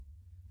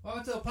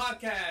Welcome to the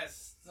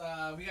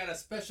podcast. We got a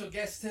special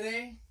guest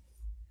today.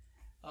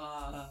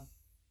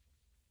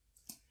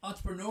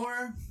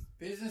 Entrepreneur,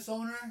 business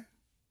owner,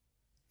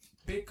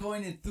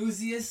 Bitcoin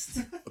enthusiast.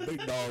 A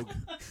big dog.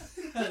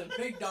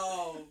 Big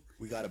dog.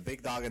 We got a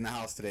big dog in the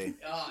house today.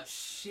 Oh,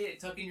 shit.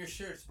 Tuck in your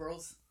shirts,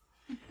 bros.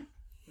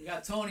 We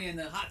got Tony in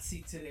the hot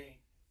seat today.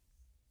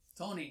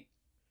 Tony,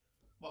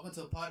 welcome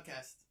to the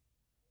podcast.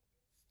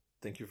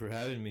 Thank you for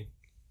having me.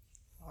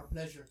 Our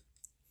pleasure.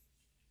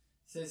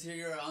 Says here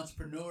you're an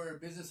entrepreneur,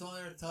 business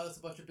owner. Tell us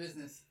about your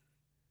business.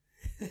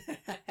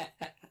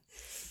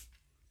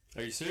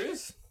 Are you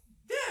serious?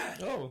 Yeah.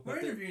 Oh, We're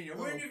interviewing you.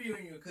 We're oh.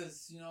 interviewing you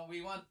because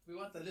we want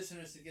the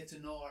listeners to get to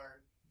know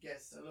our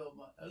guests a little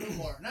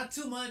more. Not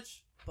too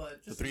much,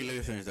 but The just three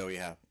listeners that we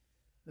have.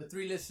 the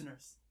three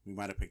listeners. We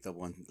might have picked up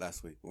one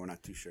last week, but we're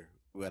not too sure.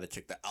 We got to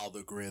check the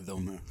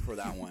algorithm for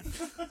that one.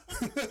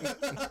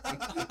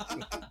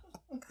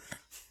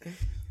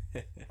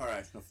 All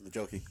right, enough of the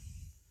joking.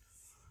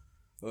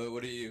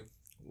 What do you?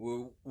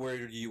 Where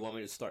do you want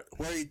me to start?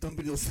 Where are you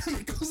dumping those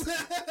chemicals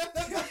at?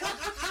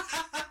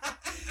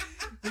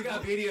 We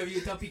got video of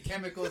you dumping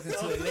chemicals into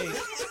the lake.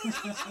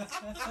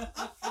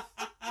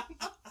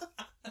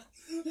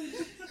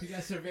 We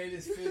got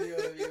surveillance video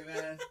of you,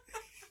 man.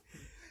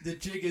 The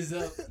jig is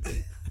up.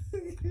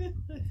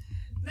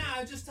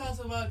 Nah, just tell us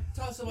about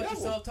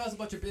yourself. Tell us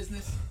about your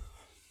business.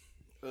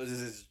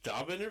 Is this a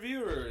job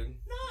interview or?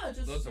 No,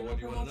 just Those are what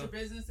you wanna promote know. your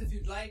business if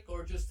you'd like,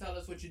 or just tell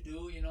us what you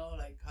do. You know,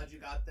 like how'd you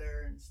got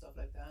there and stuff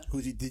like that.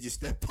 Did you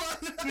step on?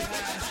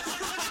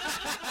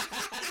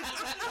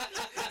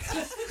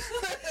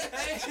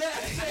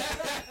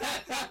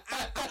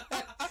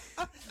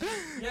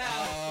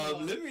 Yeah.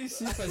 Let me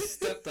see if I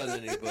stepped on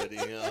anybody.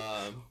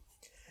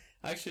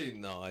 Actually,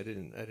 no, I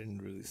didn't. I didn't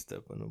really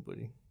step on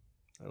nobody.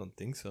 I don't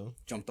think so.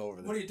 Jumped over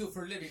What there. do you do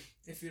for a living,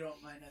 if you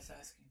don't mind us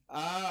asking?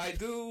 I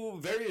do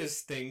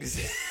various things.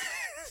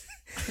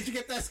 Did you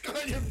get that scar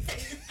on your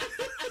face?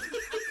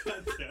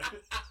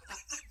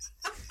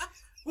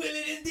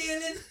 Wheeling and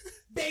dealing,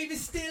 baby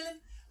stealing.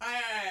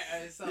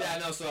 Alright. So, Yeah,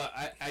 no. So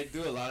I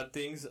do a lot of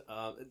things.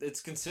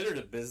 It's considered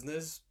a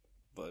business,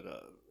 but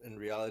in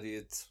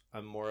reality,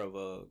 I'm more of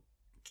a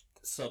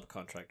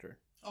subcontractor.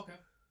 Okay.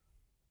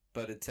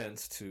 But it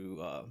tends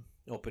to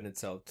open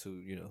itself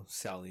to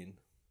selling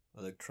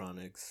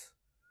electronics,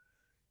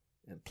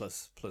 and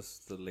plus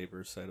the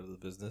labor side of the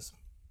business.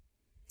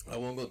 I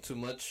won't go too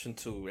much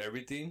into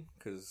everything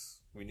because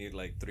we need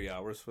like 3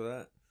 hours for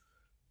that.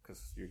 Because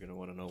you're gonna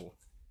want to know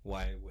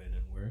why, when,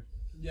 and where.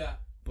 Yeah.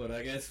 But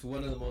I guess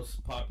one of the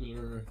most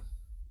popular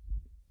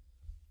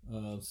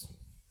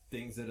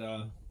things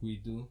that we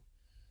do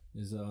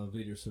is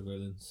video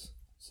surveillance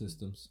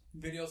systems.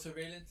 Video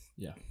surveillance.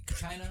 Yeah.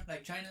 China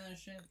and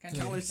shit.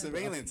 Counter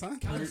surveillance, huh?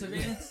 Counter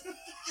surveillance.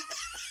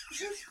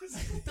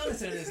 Don't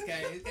listen to this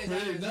guy. This guy's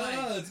out of his mind.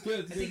 No, it's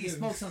good. I think he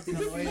smoked something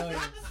on the way over.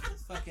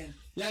 It's fucking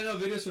Yeah, no,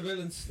 video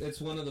surveillance. It's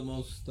one of the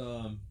most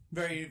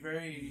very,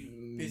 very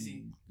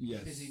busy.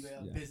 yes, Busy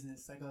yeah.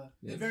 business. Like a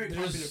Yeah. very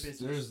popular business.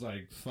 There's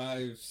like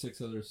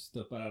 5-6 other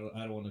stuff. I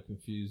don't want to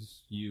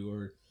confuse you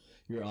or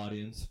your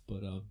audience,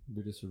 but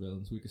video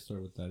surveillance. We could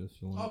start with that if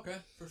you want. Okay,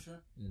 for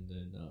sure. And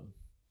then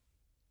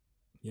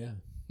yeah.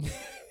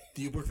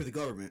 Do you work for the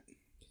government?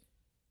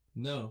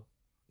 No.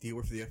 Do you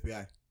work for the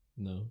FBI?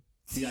 No.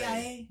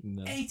 CIA,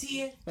 No.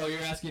 ATF. Oh,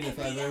 you're asking if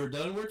I've ever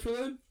done work for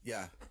them?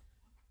 Yeah.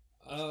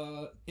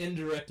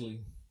 Indirectly.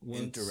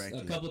 Once,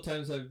 Indirectly. A couple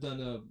times I've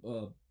done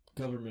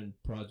government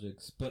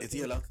projects, but Is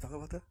he allowed to talk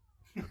about that?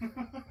 He's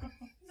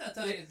not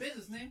telling his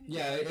business name.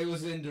 yeah, it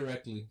was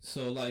indirectly.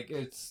 So like,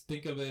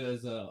 think of it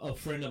as a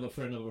friend of a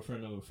friend of a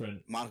friend of a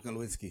friend, Monica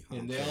Lewinsky.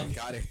 And Okay, they all-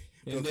 got it.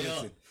 and Bill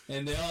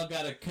Clinton. they all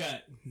got a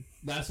cut.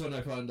 That's when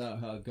I found out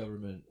how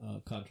government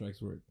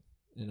contracts work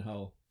and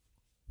how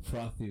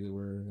frothy they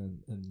were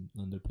and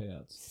on their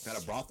payouts.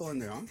 Got a brothel in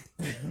there, huh?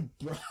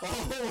 Bro.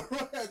 Oh,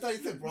 right. I thought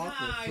you said brothel.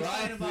 Nah, he's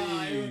talking about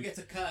Broccoli. everyone gets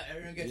a cut.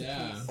 Everyone gets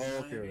Yeah. a piece. Oh, You know okay,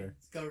 what I mean? okay.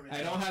 It's government.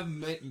 I don't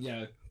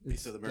have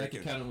Piece of the I can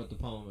American. count them with the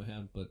palm of my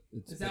hand, but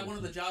it's Is that one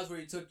of the jobs where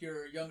you took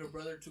your younger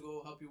brother to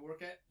go help you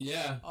work at?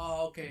 Yeah,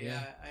 Oh, okay,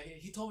 Yeah. yeah.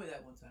 He told me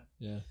that one time.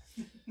 yeah,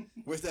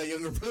 Where's that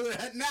younger brother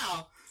at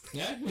now?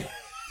 yeah.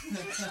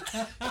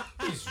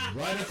 He's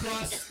right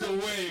across the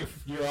way,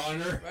 Your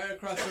Honor. Right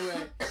across the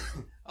way.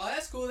 Oh,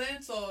 that's cool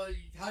then. So,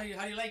 how do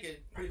you like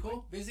it? Pretty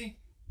cool? Busy?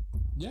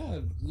 Yeah,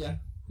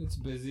 it's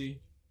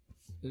busy.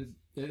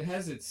 It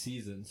has its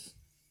seasons.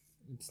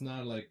 It's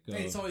not like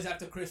It's always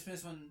after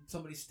Christmas when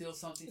somebody steals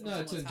something from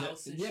no, it's someone's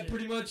house and shit.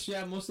 pretty much.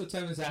 Yeah, most of the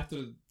time it's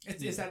after.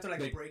 It's after like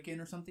a like- break-in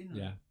or something? Or?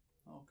 Yeah,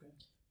 Okay.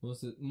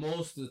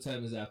 most of the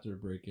time is after a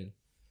break-in,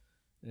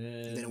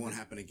 and Then it won't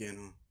happen again,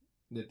 huh?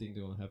 they think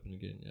it won't happen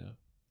again. Yeah.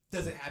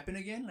 Does it happen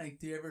again? Like,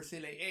 do you ever say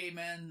like, "Hey,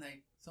 man,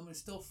 like somebody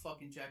still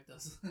fucking jacked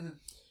us"?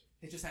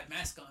 They just had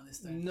masks on this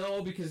time.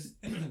 No, because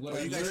what Are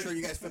I you guys learned. sure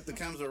you guys flipped the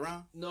cameras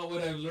around? No,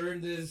 what I've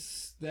learned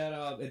is that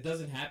it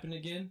doesn't happen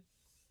again.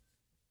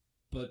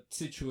 But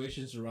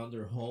situations around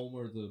their home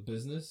or the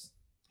business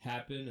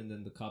happen, and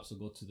then the cops will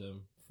go to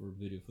them for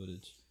video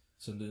footage.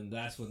 So then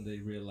that's when they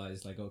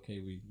realize, like, okay,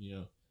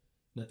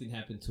 nothing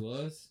happened to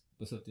us,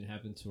 but something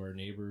happened to our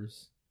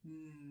neighbors,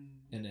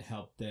 and it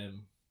helped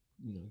them,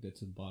 get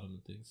to the bottom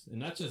of things. And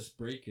not just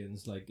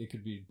break-ins, like it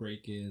could be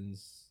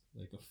break-ins,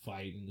 like a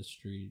fight in the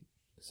street.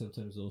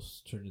 Sometimes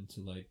those turn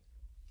into like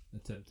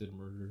attempted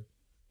murder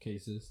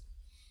cases.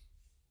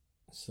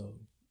 So,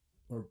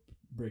 or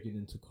breaking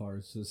into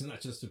cars. So it's not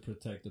just to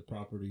protect the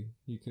property.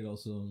 You could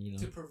also,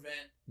 to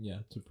prevent. Yeah,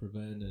 to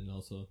prevent and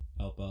also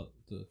help out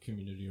the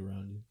community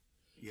around you.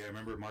 Yeah, I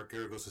remember Mark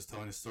Garagos was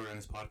telling a story on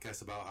his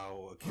podcast about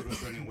how a kid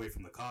was running away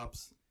from the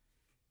cops.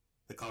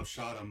 The cops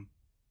shot him.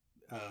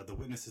 The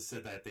witnesses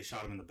said that they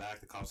shot him in the back.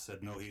 The cops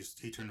said no, he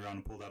turned around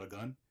and pulled out a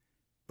gun.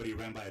 But he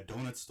ran by a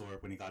donut store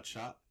when he got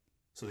shot.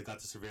 So they got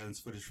the surveillance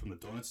footage from the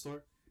donut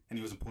store. And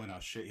he wasn't pulling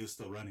out shit. He was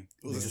still running.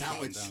 It was a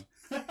sandwich.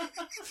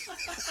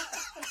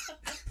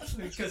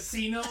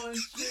 Casino and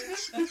shit.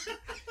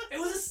 It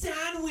was a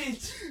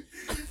sandwich.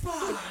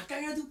 Fuck,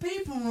 I gotta do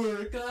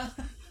paperwork.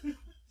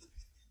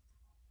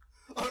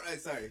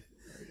 Alright, sorry.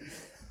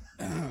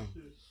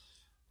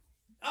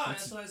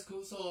 That's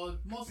cool. So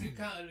mostly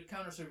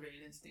counter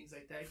surveillance, things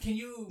like that. Can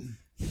you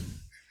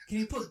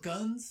put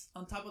guns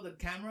on top of the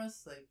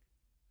cameras, like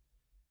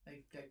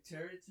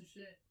turrets and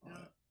shit? You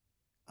know?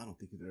 I don't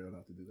think they're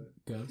allowed to do that.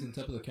 Guns on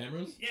top of the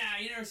cameras? Yeah,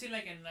 you never seen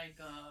like in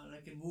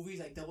movies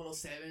like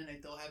 007,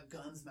 like they'll have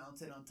guns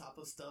mounted on top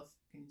of stuff.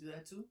 Can you do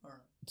that too,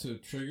 or to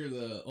trigger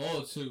to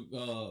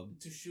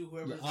shoot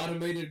whoever?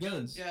 Automated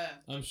guns. Yeah,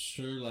 I'm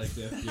sure like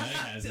the FBI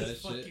has that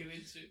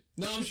shit.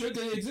 No, I'm sure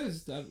they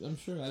exist. I'm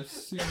sure I've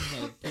seen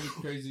like pretty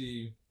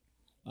crazy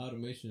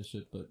automation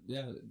shit. But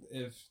yeah,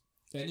 if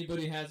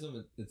anybody has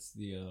them, it's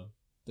the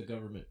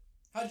government.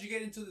 How did you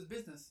get into this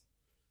business?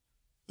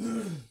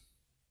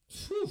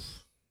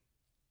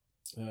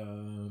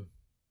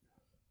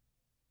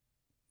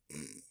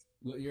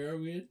 What year are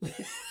we in?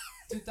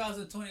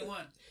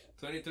 2021.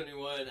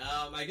 2021.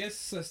 I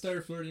guess I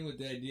started flirting with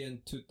the idea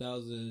in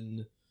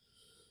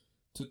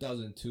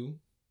 2002.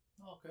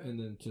 Okay. And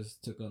then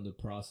just took on the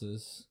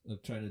process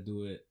of trying to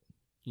do it,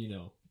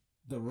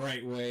 the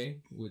right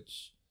way,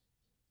 which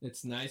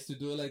it's nice to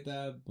do it like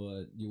that,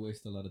 but you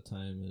waste a lot of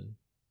time, and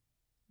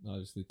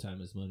obviously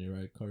time is money,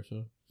 right,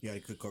 Karsha? You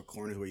gotta cut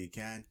corners where you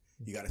can.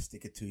 You gotta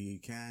stick it to you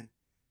can.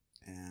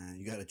 And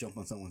you gotta jump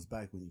on someone's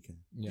back when you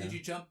can. Yeah. Did you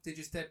jump? Did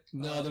you step?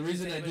 No, the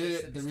reason I did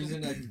it, the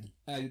reason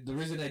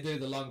I did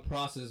the long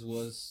process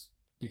was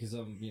because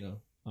I'm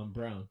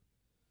brown,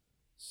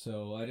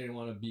 so I didn't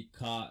want to be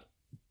caught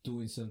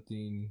doing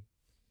something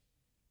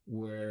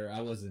where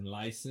I wasn't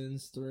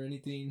licensed or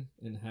anything,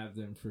 and have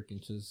them freaking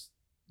just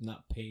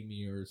not pay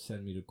me or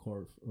send me to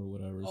court or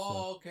whatever.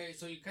 Oh, okay.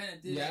 So you kind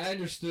of did. Yeah, I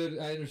understood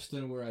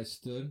where I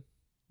stood,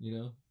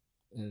 and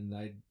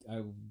I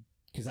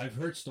because I've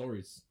heard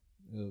stories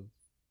of,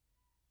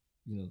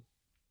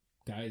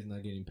 guys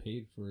not getting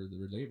paid for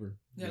their labor.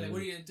 Yeah, like what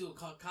are you gonna do?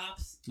 Call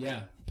cops?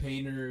 Yeah,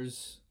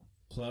 painters,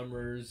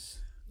 plumbers.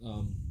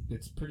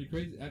 It's pretty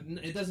crazy.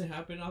 It doesn't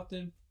happen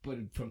often,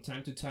 but from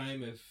time to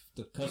time, if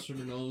the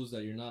customer knows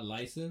that you're not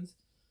licensed,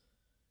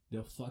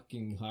 they'll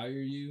fucking hire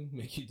you,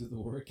 make you do the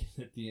work,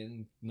 and at the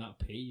end, not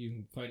pay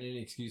you, find any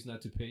excuse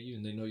not to pay you,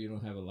 and they know you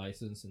don't have a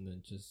license, and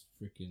then just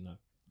freaking not.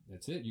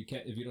 That's it. You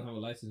can't. If you don't have a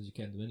license, you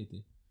can't do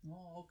anything.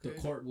 Oh, okay.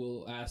 The court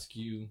will ask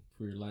you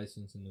for your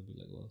license, and they'll be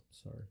like, "Well,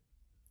 sorry."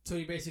 So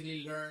you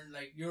basically learn,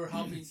 like, you're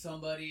helping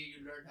somebody,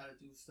 you learn how to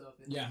do stuff.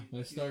 And yeah,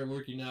 I started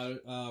working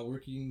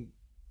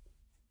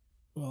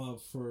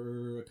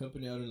for a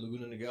company out in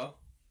Laguna Niguel,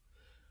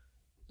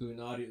 doing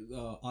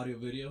audio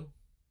video.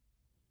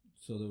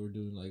 So they were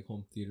doing like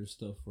home theater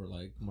stuff for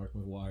like Mark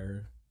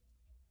McGuire,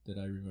 that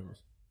I remember,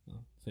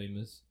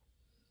 famous,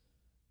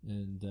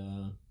 and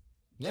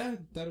yeah,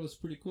 that was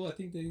pretty cool. I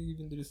think they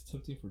even did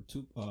something for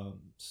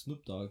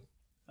Snoop Dogg.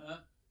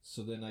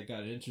 So then I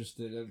got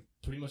interested. I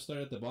pretty much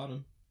started at the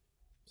bottom,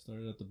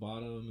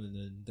 and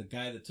then the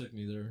guy that took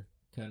me there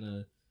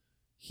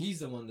he's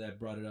the one that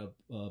brought it up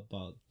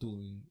about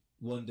doing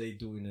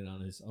it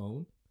on his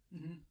own.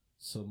 Mm-hmm.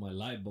 So my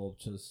light bulb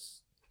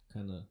just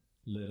kind of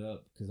lit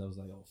up, because I was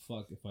like, oh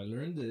fuck, if I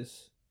learn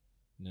this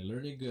and I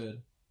learn it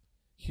good,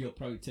 he'll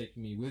probably take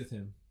me with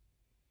him,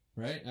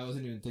 right? I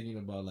wasn't even thinking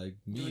about like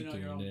me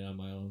doing it on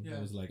my own. Yeah.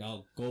 I was like,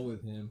 I'll go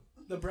with him.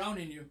 The brown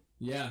in you.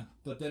 Yeah,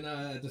 but then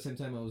at the same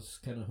time, I was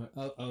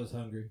I was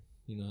hungry.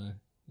 I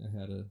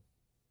had a.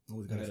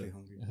 Always gotta stay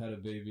hungry. I had a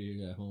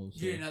baby at home. So.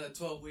 You didn't have the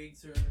 12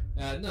 weeks or.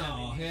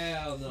 No,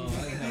 hell no! I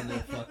didn't have no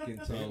fucking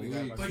 12 weeks.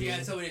 But you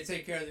had somebody to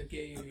take care of the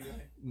kid.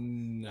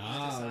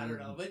 Nah, I don't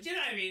know, but you know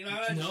what I mean.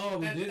 No,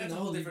 we didn't. That's a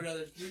whole different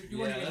other. You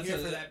weren't even here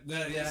for that.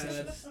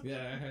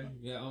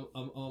 Yeah.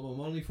 I'm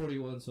only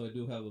 41, so I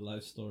do have a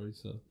life story.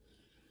 So,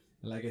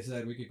 like I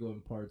said, we could go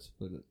in parts,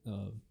 but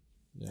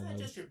yeah, not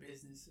just your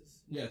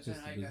businesses. Yeah, just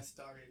how you got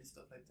started and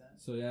stuff like that.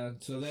 So yeah,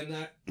 so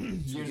then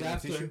years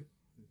after.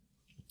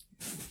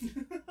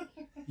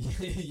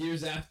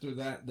 Years after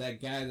that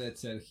guy that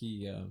said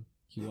he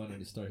wanted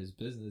to start his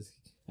business,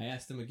 I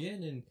asked him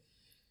again, and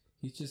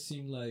he just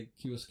seemed like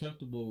he was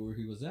comfortable where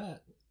he was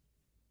at.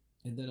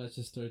 And then I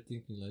just started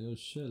thinking like, oh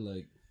shit,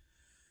 like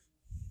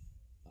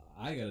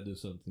I gotta do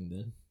something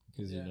then,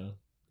 because you know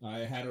I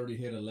had already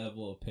hit a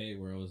level of pay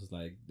where I was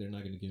like, they're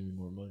not gonna give me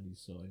more money,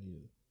 so I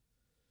need to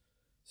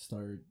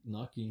start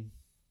knocking,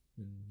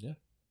 and yeah,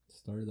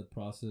 started the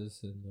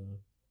process and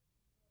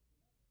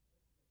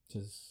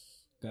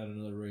just got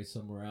another raise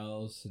somewhere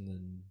else, and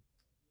then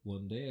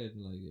one day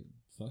I'm like,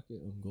 fuck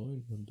it, I'm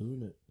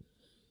doing it,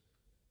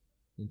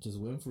 and just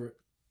went for it.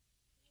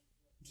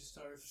 Just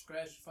started from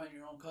scratch to find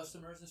your own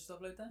customers and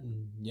stuff like that?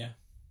 Yeah.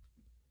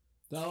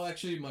 No,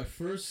 actually, my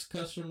first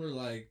customer,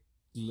 like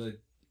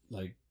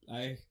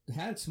I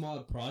had small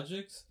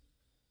projects,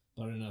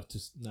 but not enough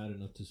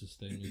to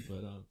sustain me.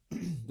 But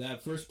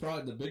that first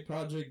the big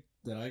project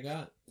that I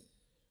got,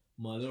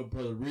 my little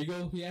brother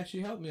Rigo, he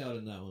actually helped me out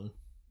in that one.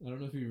 I don't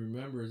know if he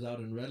remembers, out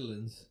in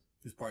Redlands.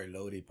 He's probably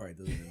loaded. He probably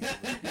doesn't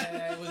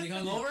remember. Was he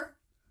hungover?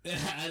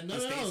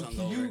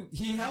 No.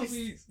 He helped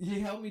me. He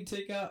helped me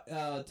take a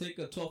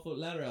 12-foot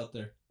ladder out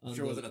there.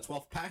 Sure, wasn't a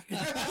 12-pack.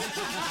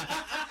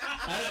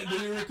 Do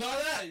you recall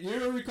that? You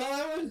don't recall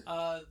that one?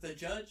 The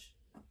judge.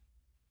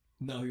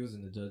 No, he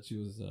wasn't a judge. He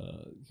was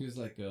he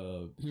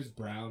was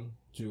brown,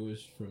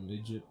 Jewish, from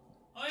Egypt.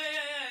 Oh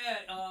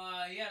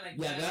yeah.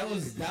 That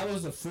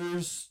was the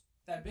first.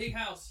 That big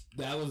house.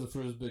 That was the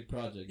first big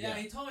project. Yeah,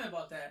 he told me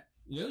about that.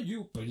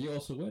 But you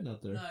also went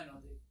out there. No, I know,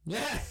 dude.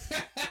 Yeah.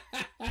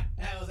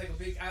 Yeah, it was like a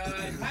big. I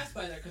passed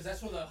by there because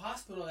that's where the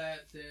hospital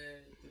that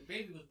the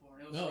baby was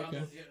born. It was around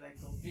those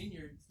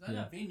vineyards,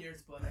 not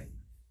vineyards, but like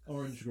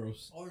orange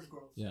groves. Orange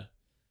groves. Yeah,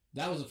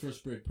 that was the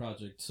first big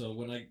project. So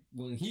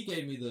when he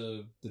gave me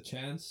the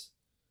chance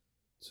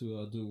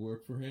to do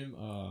work for him,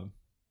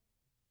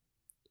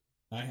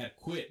 I had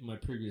quit my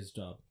previous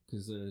job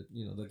because the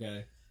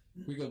guy.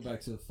 We go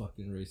back to the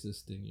fucking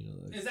racist thing,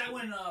 Is that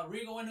when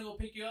Rigo went to go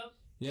pick you up?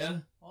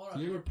 Yeah, right.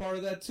 You were part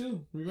of that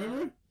too.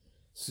 Remember?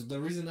 So the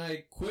reason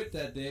I quit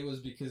that day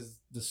was because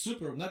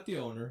not the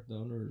owner,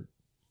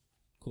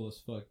 cool as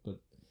fuck,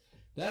 but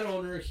that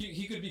owner,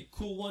 he could be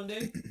cool one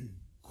day,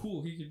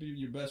 cool, he could be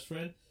your best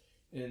friend,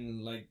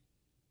 and like,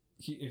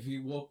 if he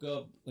woke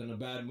up in a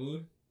bad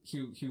mood, he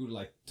would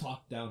like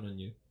talk down on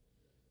you,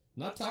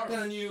 not talk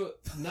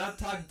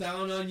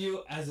down on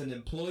you as an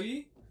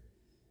employee,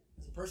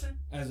 as a person,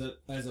 as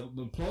an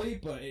employee,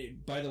 but hey,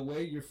 by the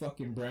way, you're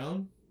fucking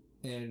brown,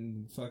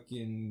 and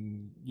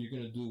fucking you're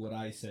gonna do what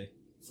I say.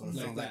 So it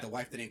sounds like the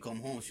wife didn't come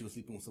home. She was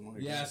sleeping with some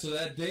other guy. So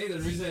that day, the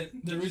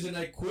reason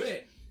I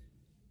quit,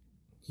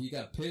 he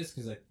got pissed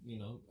because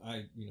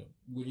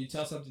when you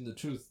tell something the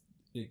truth,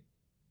 it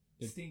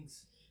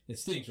stings. It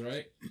stings,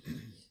 right?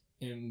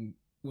 And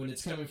when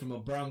it's coming from a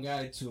brown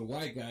guy to a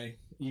white guy,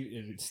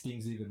 it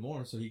stings even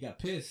more. So he got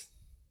pissed.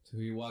 So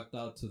he walked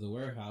out to the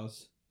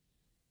warehouse,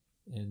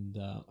 and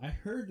I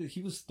heard that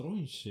he was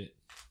throwing shit,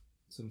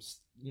 some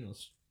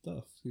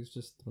stuff. He was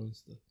just throwing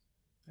stuff.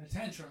 A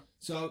tantrum.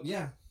 So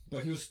yeah.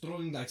 But he was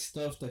throwing like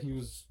stuff that he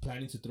was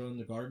planning to throw in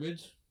the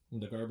garbage,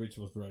 and the garbage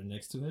was right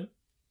next to him,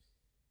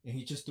 and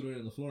he just threw it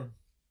on the floor.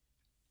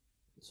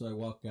 So I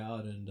walk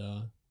out and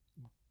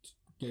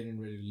getting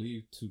ready to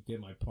leave to get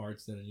my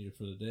parts that I needed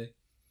for the day.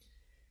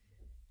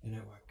 And I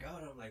walk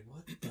out, I'm like,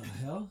 what the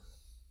hell?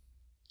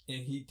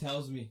 And he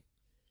tells me,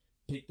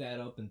 pick that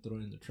up and throw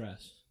it in the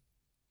trash.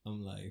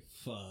 I'm like,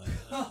 fuck,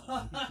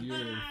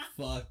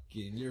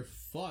 you're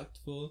fucked,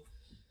 fool.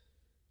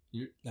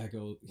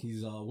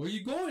 He's where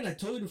you going? I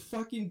told you to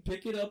fucking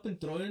pick it up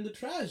and throw it in the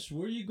trash.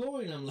 Where you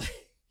going? I'm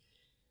like,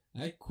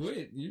 I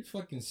quit. You're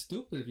fucking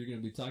stupid if you're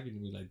gonna be talking to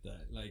me like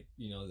that. Like,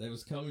 that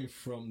was coming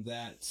from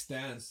that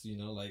stance,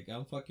 like,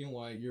 I'm fucking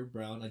white, you're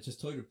brown. I just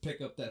told you to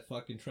pick up that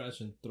fucking trash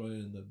and throw it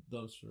in the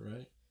dumpster,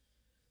 right?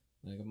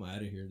 Like, I'm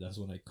out of here. That's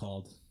when I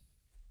called.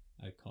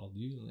 I called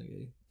you, like,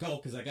 hey, go,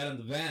 because I got in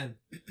the van.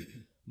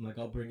 I'm like,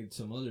 I'll bring it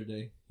some other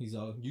day. He's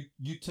all,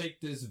 you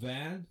take this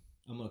van,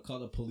 I'm gonna call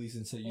the police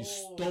and say you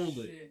stole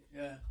it.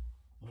 Yeah.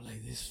 I'm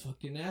like, this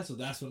fucking asshole.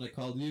 That's when I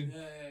called you.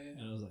 Yeah.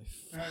 And I was like,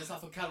 fuck. It's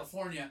off of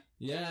California.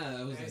 Yeah,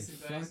 I was like,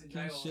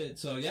 fucking shit.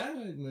 So yeah,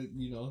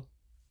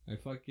 I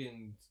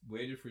fucking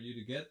waited for you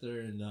to get there,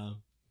 and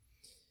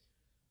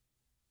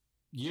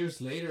years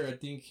later, I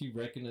think he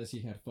recognized he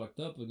had fucked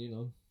up, but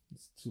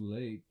it's too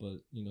late.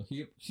 But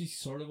he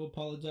sort of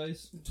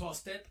apologized.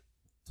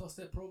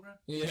 12-step program.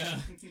 Yeah,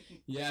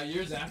 yeah.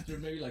 Years after,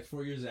 maybe like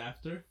 4 years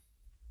after.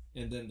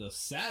 And then the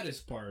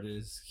saddest part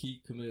is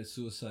he committed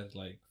suicide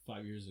like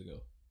 5 years ago.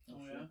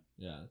 Oh yeah.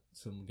 Yeah,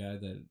 some guy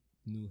that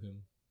knew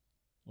him,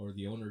 or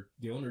the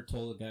owner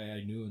told the guy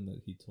I knew, and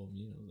that he told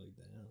me. Like,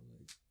 damn,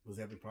 like, was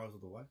he having problems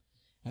with the wife?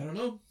 I don't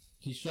know.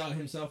 He shot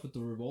himself with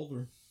the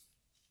revolver.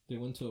 They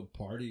went to a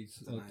party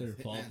out there in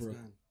Fallbrook.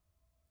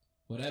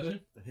 What happened?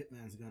 The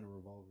hitman's gun, a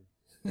revolver.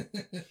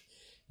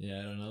 Yeah,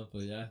 I don't know,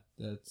 but yeah,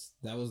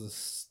 that was the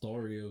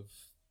story of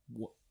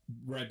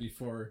right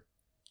before,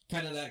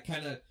 kind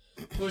of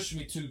pushed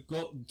me to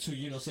go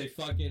to say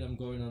fuck it, I'm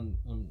going on.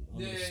 I'm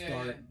gonna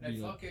start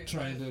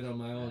trying to do it on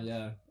my own.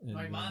 Yeah, and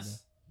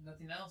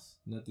nothing else.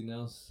 Nothing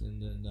else,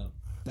 and then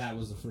that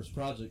was the first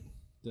project.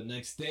 The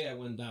next day, I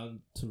went down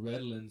to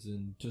Redlands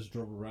and just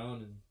drove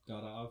around and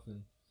got off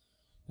and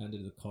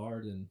handed the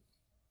card, and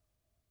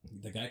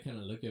the guy kind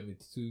of looked at me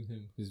too.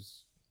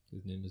 Because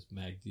His name is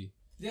Magdi.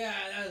 Yeah,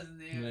 that was the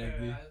name.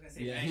 Magdi. I was gonna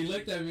say Yeah, Magdi. he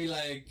looked at me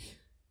like.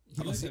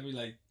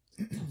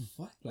 The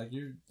fuck? Like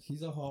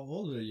he's how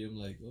old are you? I'm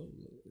like, oh,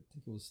 I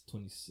think it was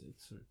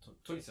 26 or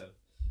 27.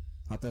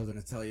 I thought I was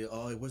gonna tell you,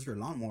 oh, where's your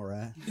lawnmower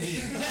at?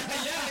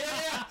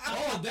 yeah.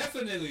 Oh,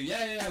 definitely.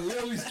 Yeah. We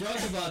always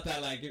joke about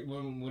that. Like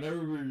whenever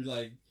we're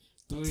like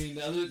doing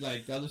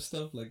other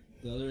stuff, like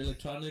the other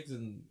electronics,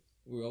 and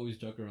we always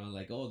joke around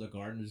like, oh, the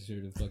gardener's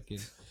here to fucking.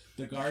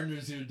 The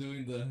gardener's here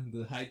doing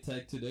the high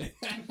tech today.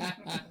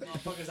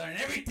 Motherfuckers are in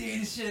everything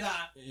and shit.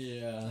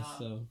 Yeah.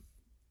 So,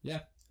 yeah.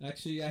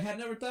 Actually, I had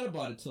never thought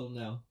about it till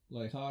now,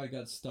 like how I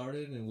got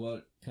started and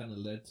what kind of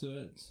led to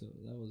it. So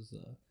that was.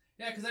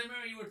 Yeah, because I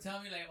remember you were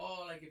telling me like,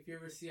 oh, like if you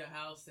ever see a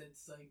house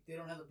that's like they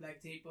don't have the black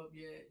tape up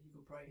yet, you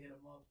could probably hit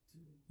them up too.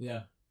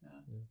 Yeah.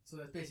 So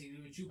that's basically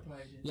what you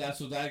probably did. Yeah.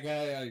 So that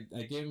guy,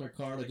 I gave him a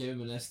card. I gave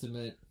him an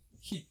estimate.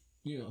 He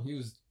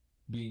was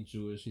being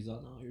Jewish. He's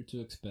like, no, you're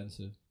too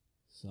expensive.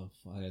 So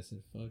I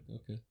said, fuck,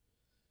 okay.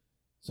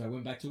 So I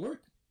went back to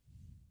work.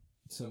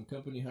 Some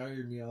company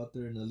hired me out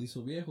there in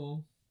Aliso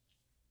Viejo.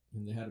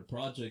 And they had a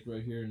project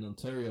right here in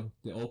Ontario.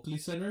 The Oakley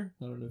Center.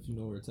 I don't know if you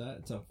know where it's at.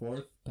 It's on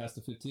 4th, past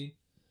the 15.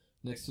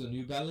 Next to the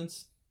New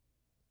Balance.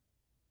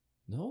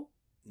 No?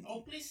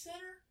 Oakley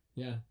Center?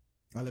 Yeah.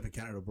 I live in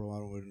Canada, bro. I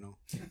don't really know.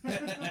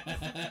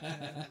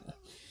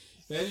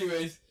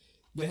 Anyways,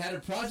 they had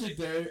a project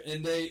there,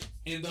 and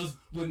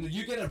when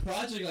you get a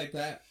project like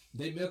that,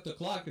 they milk the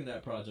clock in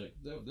that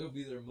project. They'll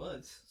be there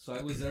months. So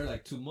I was there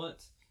like 2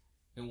 months.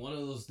 And one of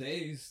those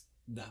days,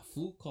 that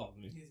fool called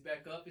me. He's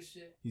back up and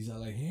shit. He's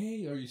like,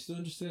 hey, are you still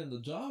interested in the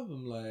job?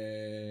 I'm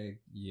like,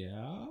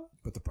 yeah.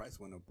 But the price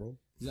went up, bro.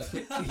 He's like,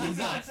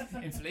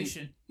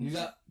 Inflation. He's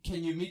like,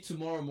 can you meet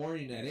tomorrow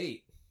morning at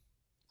 8?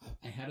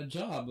 I had a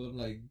job. I'm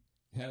like,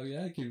 hell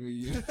yeah, I can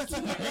meet you.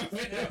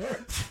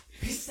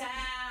 Peace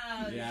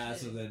out. Yeah,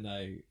 so then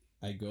I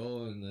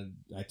go and then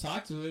I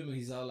talk to him and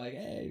he's all like,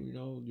 hey,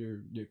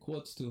 your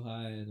quote's too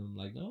high, and I'm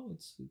like, no,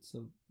 it's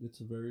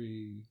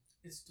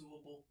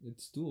doable.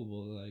 It's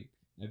doable. Like,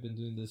 I've been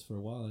doing this for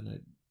a while,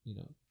 and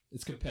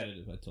it's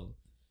competitive. I told him,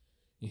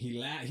 and he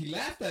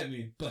laughed at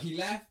me, but he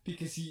laughed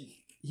because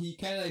he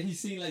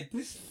seen like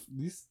this.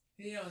 He's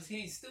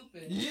getting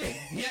stupid.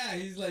 Yeah.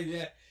 He's like,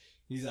 yeah.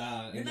 He's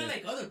You're not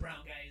like other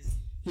brown guys.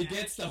 He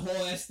gets the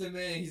whole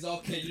estimate. He's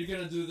okay. You're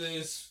gonna do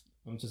this.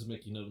 I'm just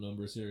making up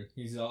numbers here.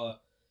 He's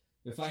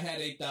if I had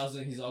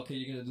 8,000, he's okay.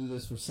 You're gonna do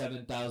this for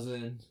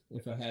 7,000.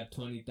 If I had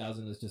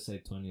 20,000, let's just say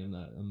 20.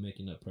 I'm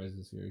making up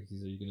prices here.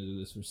 He's like, you're gonna do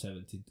this for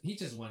 17. He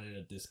just wanted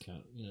a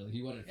discount.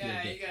 He wanted to feel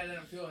good. You gotta let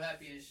him feel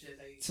happy and shit.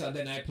 So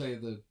then I play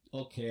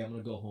okay, I'm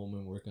gonna go home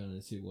and work on it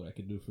and see what I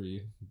can do for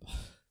you.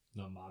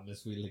 No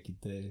mames, we le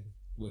quité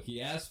what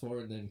he asked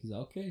for, and then he's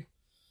like, okay.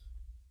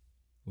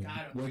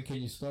 When can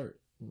you start?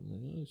 I'm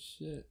like, oh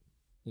shit.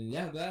 And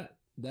yeah,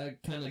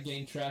 that kind of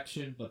gained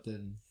traction, but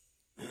then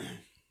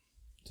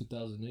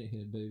 2008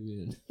 hit,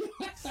 baby, and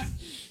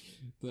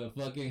the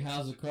fucking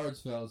House of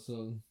Cards fell,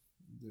 so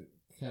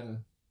kind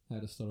of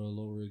had to start all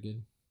over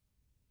again.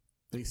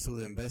 Thanks to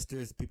the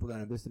investors, people that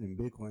invested in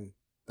Bitcoin.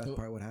 That's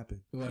probably what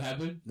happened. What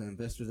happened? The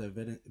investors that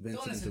invested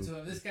Don't listen to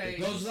him. This guy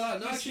goes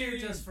on. He's here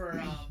just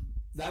for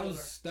that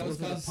was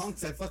the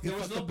punks that fucking there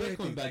was no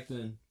Bitcoin back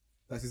then.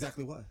 That's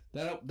exactly what.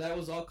 That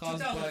was all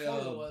caused by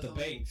the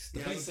banks.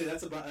 I would say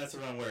that's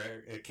around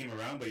where it came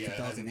around, but yeah, it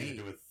had nothing to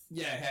do with.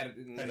 Yeah, it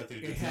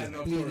had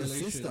no bleeding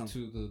correlation the system.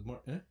 to the.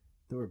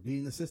 They were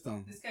bleeding the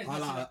system. This guy's I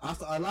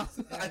lost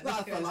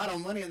a lot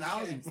of money in the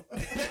housing.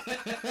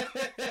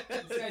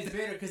 This guy's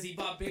bitter because he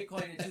bought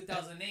Bitcoin in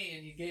 2008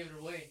 and he gave it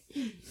away.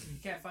 He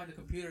can't find the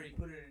computer. He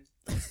put it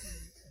in.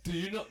 Do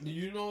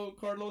you know,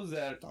 Carlos,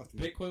 that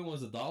Bitcoin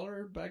was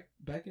 $1 back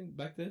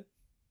then?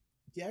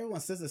 Yeah, everyone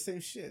says the same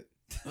shit.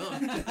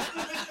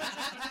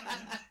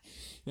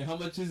 And how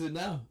much is it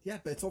now? Yeah,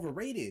 but it's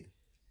overrated.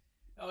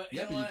 Oh,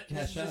 yeah, but you can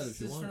cash out if you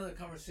This is want. for another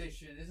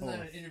conversation. This is not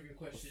an interview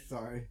question.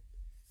 Sorry.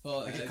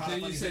 Oh, I get caught then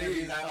up you on say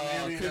these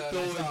interviews,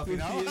 crypto stuff, you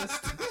know?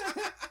 enthusiast.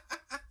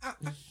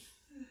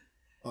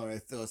 All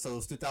right, so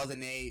it's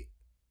 2008.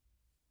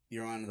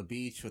 You're on the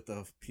beach with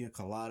the pina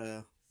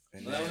colada.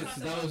 And That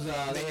was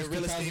your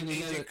real estate 2011.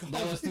 agent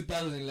That was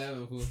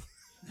 2011, fool.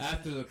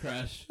 After the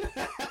crash.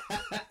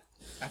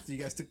 after you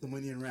guys took the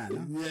money and ran,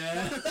 huh?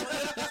 Yeah.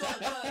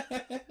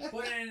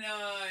 But in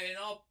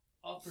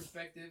all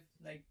perspective,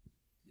 like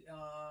you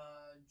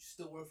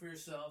still work for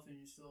yourself and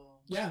you still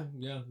Yeah.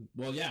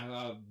 Well,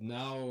 yeah.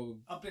 Now.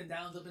 up and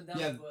downs,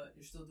 Yeah. but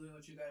you're still doing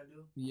what you gotta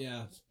do.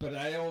 Yeah, but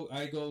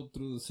I go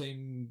through the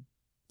same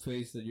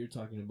phase that you're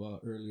talking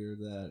about earlier.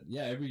 That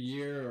every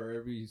year or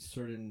every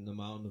certain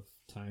amount of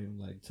time,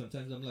 like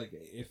sometimes I'm like,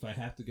 if I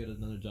have to get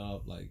another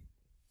job, like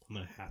I'm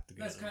gonna have to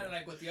get. That's kind of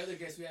like what the other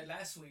guest we had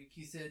last week.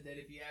 He said that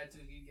if he had to,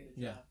 he'd get a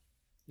job.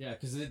 Yeah,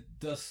 because it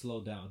does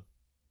slow down,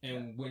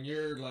 and when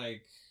you're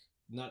like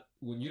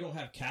when you don't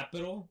have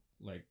capital,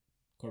 like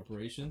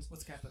corporations.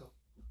 What's capital?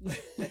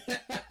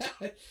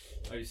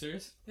 Are you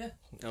serious? Yeah.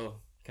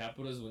 Oh,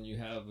 capital is when you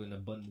have an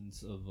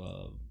abundance of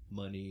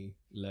money,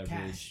 leverage.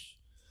 Cash.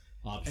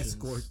 options.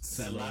 Escorts.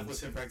 That laugh salons.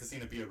 was him practicing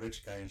to be a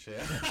rich guy and shit.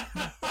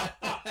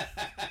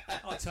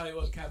 I'll tell you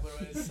what capital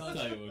is, son.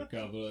 Tell you what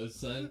capital is,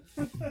 son.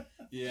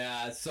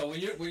 Yeah, so when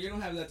you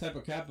don't have that type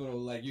of capital,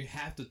 like you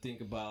have to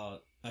think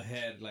about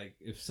ahead. Like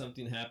if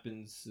something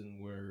happens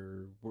and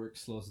where work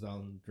slows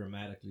down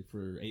dramatically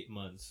for 8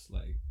 months,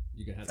 like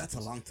you're gonna have. That's a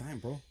long time,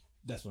 bro.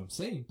 That's what I'm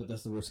saying, but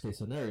that's the worst case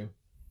scenario.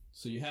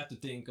 So you have to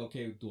think,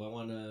 okay, do I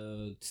want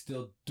to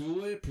still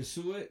do it,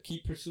 pursue it,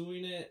 keep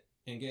pursuing it,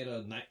 and get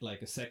a night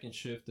like a second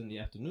shift in the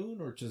afternoon,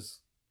 or just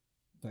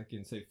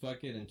fucking say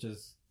fuck it and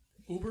just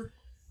Uber?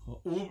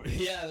 Uber?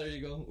 Yeah, there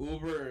you go,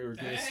 Uber, or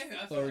Hey,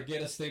 that's or right.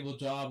 get a stable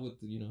job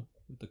with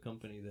with the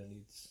company that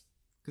needs.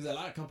 Because a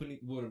lot of companies,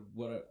 what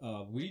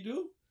we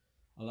do,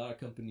 a lot of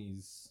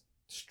companies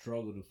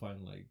struggle to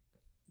find like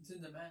It's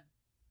in demand.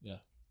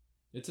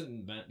 it's in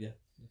demand. Yeah,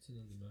 it's in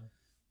demand.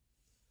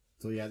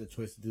 So you have the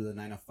choice to do the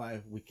 9 to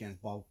 5 weekends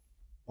ball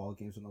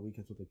games on the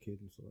weekends with the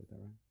kids and stuff like that,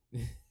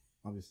 right?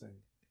 I'm just saying.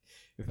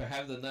 If I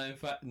have the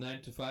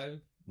 9 to 5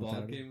 ball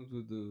Mentality. games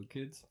with the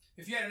kids,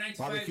 If you had a 9 to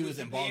 5, Barbecues would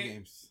you and ball be-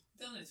 games.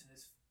 Don't listen to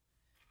this.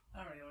 I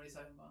don't really know what he's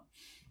talking about.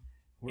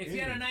 We're If you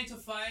had a ignorant. 9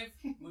 to 5,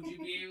 would you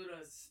be able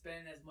to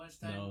spend as much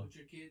time No. with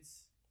your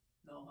kids?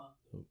 No,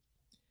 huh?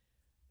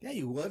 Yeah,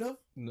 you would have.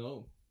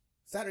 no.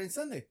 Saturday and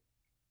Sunday.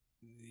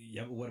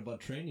 Yeah, but what about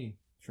training?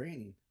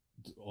 Training.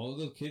 All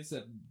the kids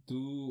that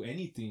do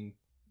anything,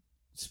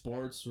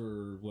 sports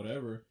or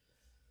whatever,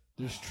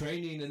 there's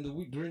training in the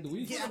week during the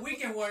week. Yeah. The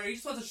weekend warrior, you're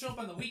supposed to show up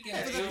on the weekend.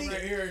 Yeah, but the You're thing- over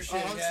here and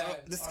shit. I'm yeah. sorry.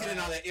 Let's get in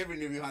all that every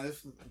interview on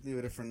this. Leave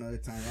it for another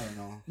time. I don't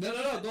know.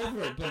 No, go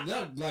for it. But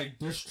no, like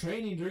there's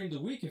training during the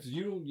week. If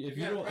your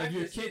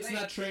practice kid's late.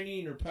 not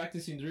training or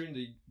practicing during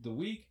the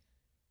week,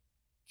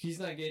 he's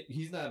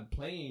not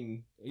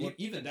playing. What-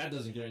 Even that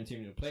doesn't guarantee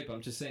him to play. But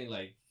I'm just saying,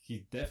 like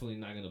he's definitely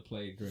not gonna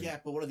play during. Yeah,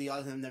 but what are the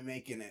odds of them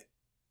making it?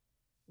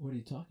 What are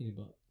you talking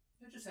about?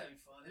 They're just having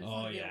fun. They're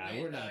Oh, fucking yeah,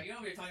 weird, we're dog. not- You know,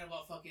 we're talking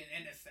about fucking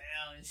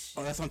NFL and shit.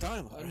 Oh, that's what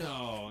I'm talking about.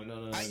 No.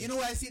 You know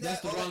what I see that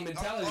That's the all wrong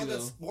mentality, all the though.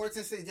 sports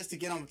and shit, just to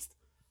get them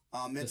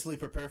mentally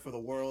prepared for the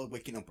world,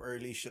 waking up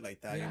early, shit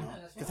like that. Yeah, you know,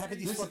 that's because why. half of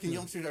these Listen fucking to-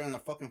 youngsters are on their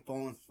fucking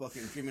phones,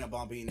 fucking dreaming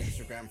about being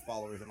Instagram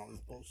followers and all this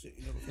bullshit.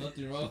 You know?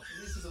 Nothing wrong.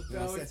 This is a You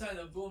know what I'm we're talking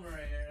a boomer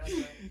right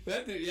here.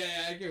 That's right.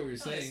 Yeah, I get what you're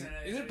saying.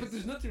 Listen, But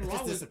there's nothing It's wrong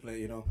just with discipline,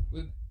 you know.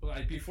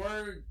 like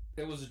before.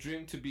 It was a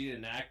dream to be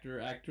an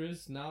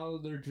actress. Now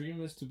their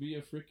dream is to be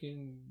a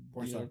freaking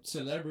Porn star.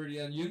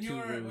 celebrity on YouTube. When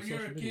or you were a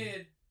social media.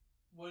 kid,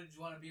 what did you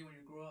want to be when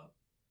you grew up?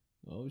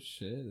 Oh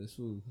shit! This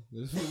will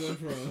go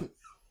from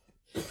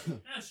No,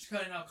 she's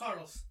cutting out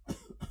Carlos.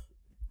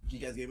 You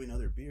guys gave me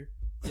another beer.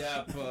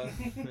 yeah, but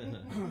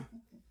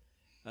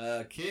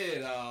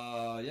kid,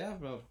 yeah,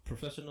 a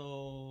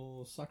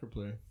professional soccer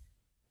player,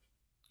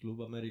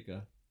 Club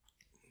America,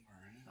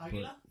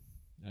 Aguila?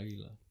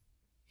 Águila.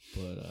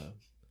 But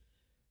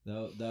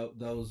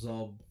that was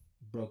all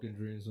broken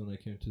dreams when I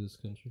came to this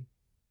country.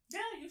 Yeah,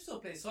 you still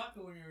play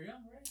soccer when you were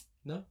young, right?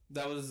 No,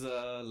 that was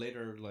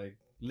later. Like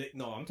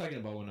no, I'm talking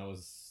about when I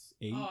was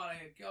 8. Oh,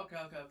 like, okay.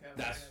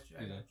 That's-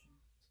 I got you.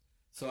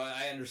 So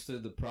I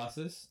understood the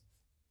process.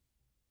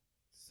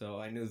 So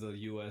I knew the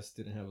U.S.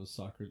 didn't have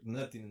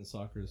nothing in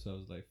soccer. So I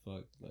was like,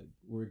 "Fuck!" Like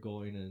we're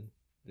going and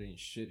there ain't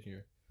shit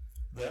here.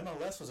 The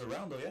MLS was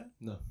around though, yeah?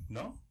 No.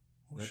 No?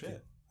 Oh Nothing.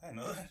 shit. I didn't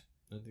know that.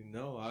 Nothing.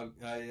 No,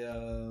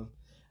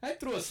 I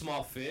threw a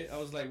small fit. I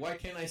was like, "Why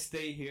can't I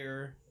stay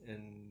here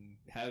and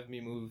have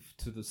me move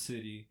to the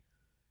city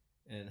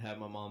and have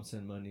my mom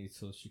send money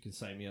so she can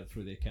sign me up for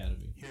the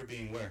academy?" Here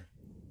being where?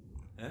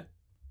 Huh?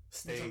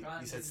 Stay.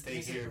 Michoacan, You said stay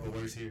Mexico. here, but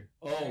where's here?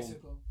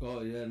 Mexico.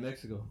 Yeah, in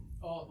Mexico.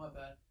 Oh, my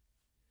bad.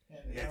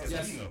 Yeah, because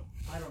Yes. you know.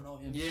 I don't know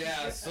him.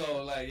 Yeah,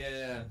 so like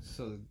yeah.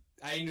 So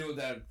I knew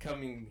that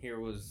coming here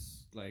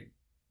was like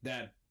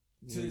that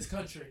To this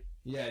country.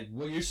 Yeah,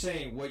 what you're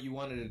saying, what you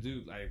wanted to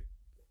do, like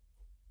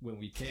when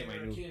we came, I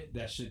You're a knew kid.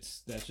 that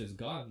shit's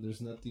gone. There's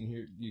nothing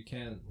here. You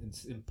can't.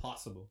 It's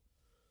impossible.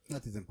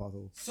 Nothing's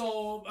impossible.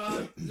 So,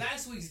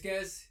 last week's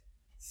guest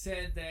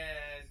said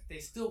that they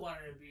still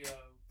wanted to be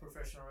a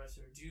professional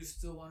wrestler. Do you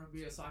still want to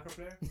be a soccer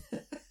player?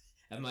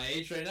 At my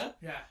age right now,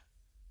 Yeah.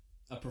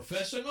 a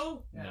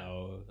professional? Yeah.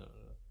 No.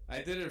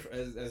 I did it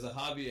as a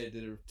hobby. I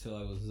did it till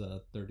I was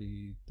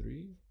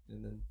 33,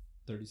 and then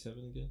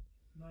 37 again.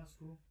 That's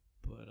cool.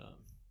 But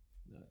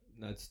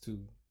that's too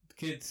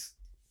kids,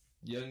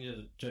 young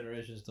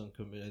generations don't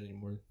commit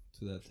anymore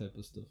to that type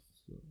of stuff.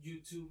 So.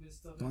 YouTube and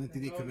stuff. The only like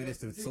thing that. they commit is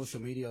to that's-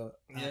 social media.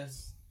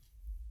 Yes.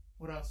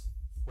 What else?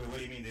 Wait, what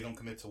do you mean they don't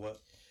commit to what?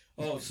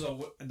 Oh,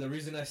 so the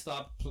reason I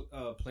stopped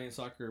playing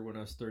soccer when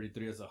I was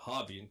 33 as a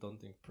hobby, and don't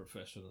think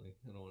professionally,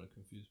 I don't want to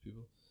confuse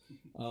people.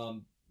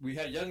 We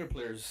had younger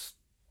players,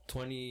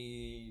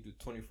 20 to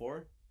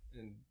 24,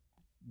 and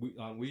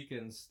on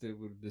weekends they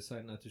would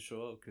decide not to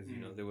show up because you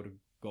know they would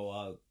go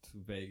out to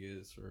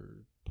Vegas or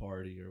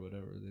party or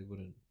whatever. They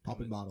wouldn't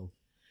Popping bottles.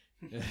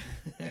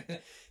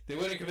 they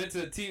wouldn't commit to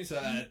the team. So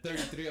at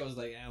 33, I was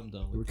like, I'm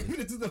done We're with this.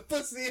 committed to the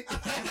pussy.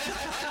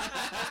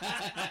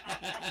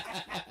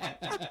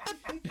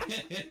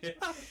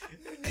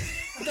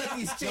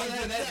 Nothing's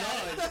changed.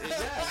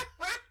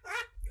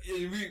 Yeah.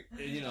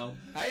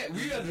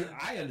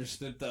 I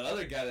understood. The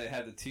other guy that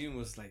had the team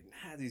was like,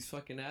 nah, these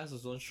fucking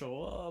assholes don't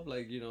show up.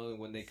 Like,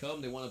 when they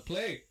come, they want to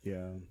play.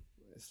 Yeah.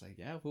 It's like,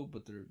 yeah, well,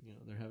 but they're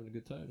having a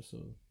good time, so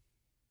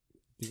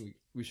I think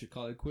we should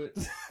call it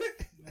quits.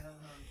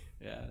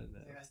 Yeah.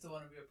 I still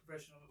want to be a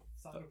professional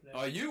soccer player.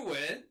 Oh,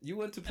 you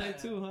went to play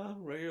too, huh?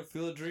 Regular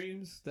Field of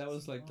Dreams. That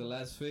was like the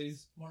last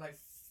phase. More like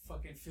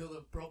fucking Field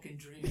of Broken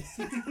Dreams.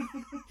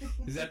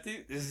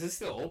 Is this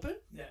still open?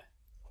 Yeah.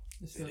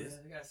 They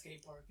got a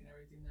skate park and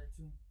everything there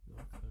too.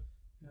 Okay.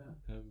 Yeah.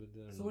 Haven't been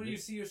there. So where do you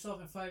see yourself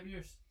in 5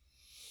 years?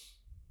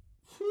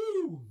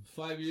 Whew,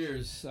 5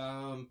 years.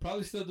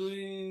 Probably still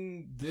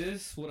doing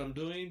what I'm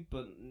doing,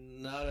 but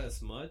not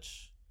as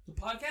much. The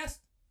podcast?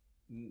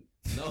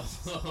 No,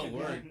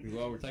 work.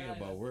 Well, we're talking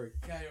about work.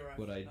 Yeah, you're right.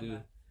 What I do.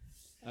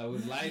 I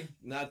would like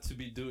not to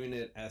be doing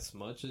it as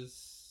much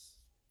as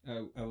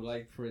I would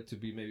like for it to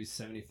be maybe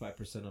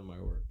 75% of my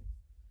work,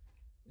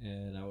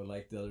 and I would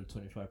like the other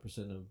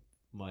 25% of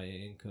my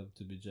income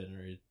to be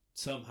generated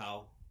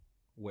somehow,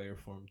 way or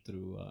form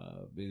through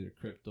either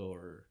crypto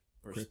or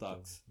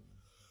stocks.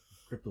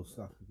 Crypto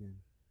stock again.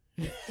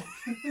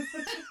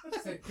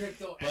 Said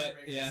crypto and But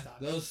regular yeah,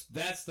 stocks.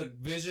 that's the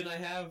vision I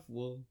have.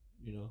 Well,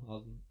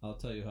 I'll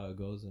tell you how it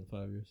goes in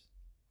 5 years.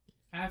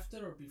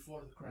 After or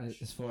before the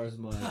crash? As far as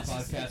my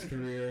podcast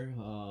career,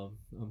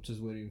 I'm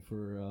just waiting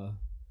for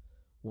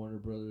Warner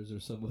Brothers or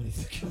somebody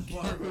to come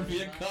give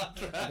me a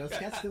contract. Those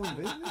cats still in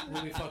business?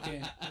 we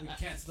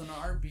canceled an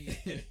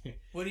RB.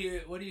 What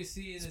do you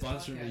see in this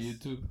Sponsor podcast? me,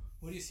 YouTube.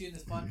 What do you see in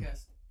this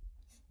podcast?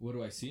 What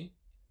do I see?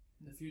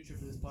 In the future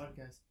for this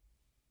podcast?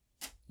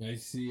 I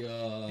see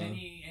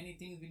Any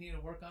things we need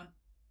to work on?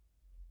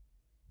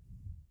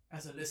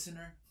 As a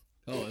listener?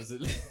 Oh, is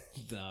it?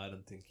 No, I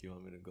don't think you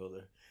want me to go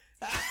there.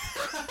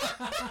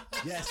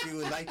 Yes, we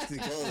would like to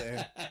go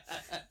there.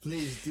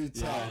 Please do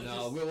tell. Yeah,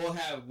 no,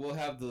 we'll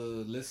have the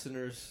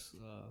listeners.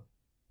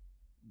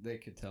 They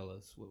could tell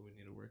us what we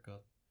need to work on.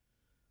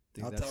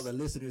 I'll tell the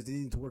listeners they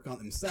need to work on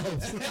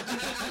themselves.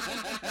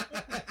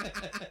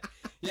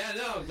 Yeah,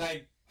 no,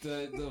 like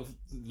the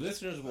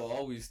listeners will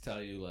always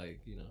tell you,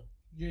 like,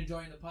 You're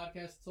enjoying the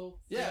podcast so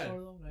Yeah. far,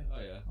 though? Like,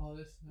 oh yeah, all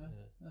this? Yeah?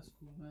 Yeah. That's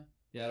cool, man.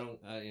 yeah.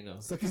 I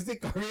don't, Suck his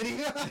dick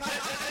already.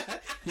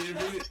 he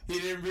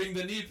didn't bring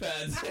the knee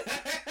pads.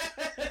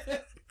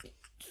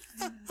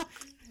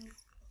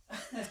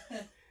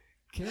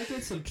 Can I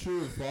get some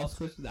true and false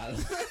questions?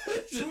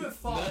 True and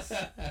false.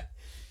 Have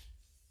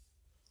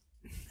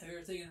you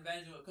ever taken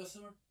advantage of a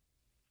customer?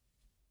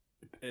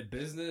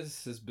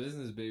 Business is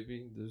business,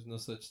 baby. There's no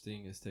such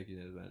thing as taking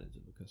advantage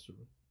of a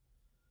customer.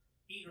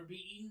 Eat or be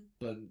eaten?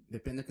 But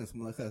Depende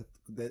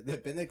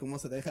de cómo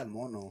se deja el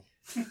mono.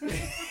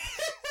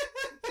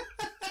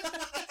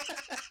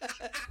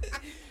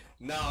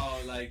 no,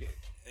 like,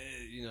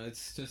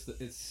 it's just I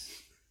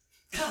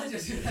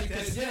just feel like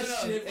that's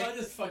shit. I'm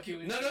just fucking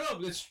with you. No.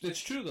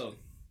 It's true though.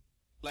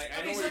 Like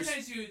I mean,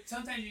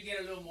 sometimes you get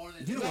a little more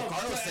than You know what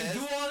Carlos but in says?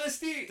 due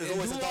honesty, There's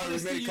always a dollar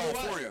made in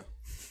California.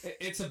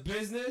 It's a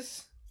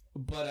business,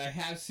 but I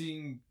have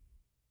seen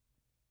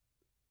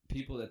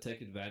people that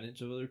take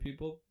advantage of other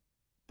people.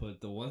 But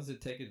the ones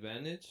that take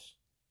advantage,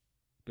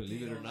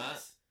 believe it or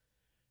not,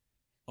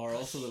 are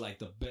also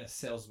the best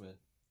salesmen.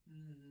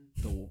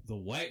 Mm-hmm. The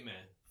white man,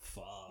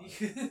 fuck,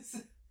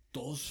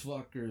 those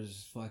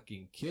fuckers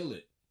fucking kill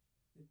it.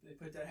 They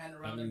put their hand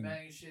around their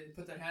bag and shit. They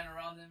put their hand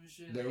around them and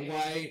shit. They're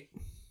white.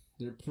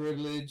 They're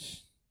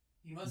privileged.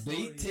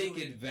 They take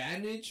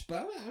advantage,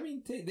 but I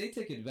mean, they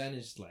take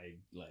advantage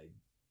like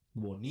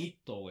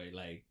bonito, way,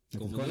 like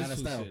it's going out of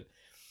style.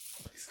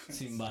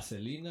 Sin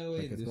vaselina,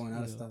 way. Like it's going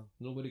out of style.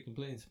 Nobody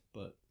complains,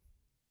 but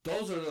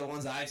those are the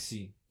ones I've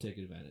seen take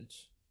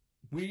advantage.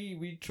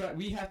 We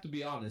have to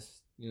be honest,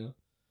 and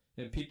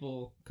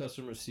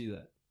customers see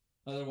that.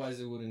 Otherwise,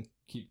 they wouldn't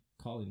keep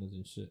calling us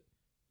and shit.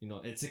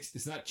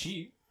 It's not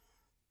cheap,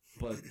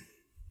 but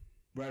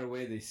right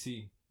away they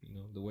see,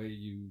 the way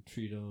you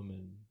treat them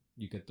and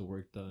you get the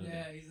work done.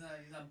 Yeah, he's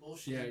not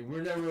bullshit. Yeah,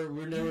 we're never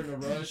in a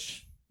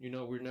rush.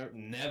 We're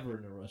never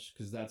in a rush,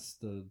 because that's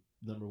the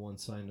number one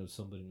sign of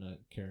somebody not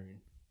caring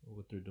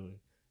what they're doing.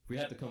 If we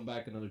have to come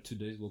back another 2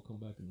 days, we'll come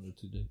back another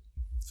 2 days.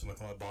 So I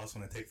tell my boss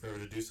when I take forever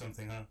to do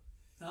something, huh?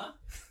 Huh?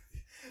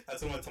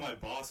 That's what I tell my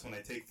boss when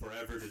I take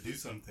forever to do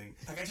something.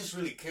 Like, I just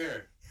really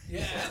care.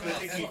 Yeah, It's gonna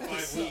take me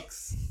 5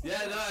 weeks. Yeah,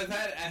 no, I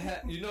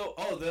had,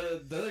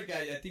 the other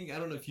guy, I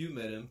don't know if you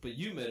met him, but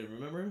you met him,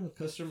 remember? A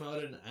customer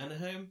out in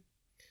Anaheim,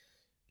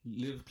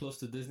 lived close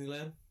to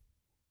Disneyland.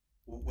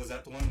 Was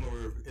that the one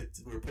where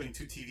we were putting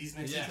 2 TVs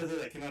next to each other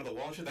that came out of the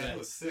wall? That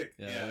was sick.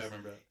 Yeah, I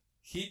remember that.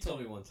 He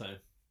told me one time,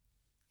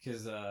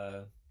 because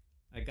I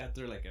got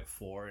there at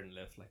 4 and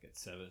left at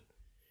 7.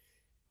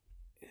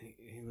 And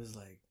he was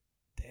like,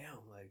 damn,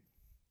 like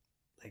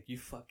you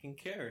fucking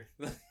care.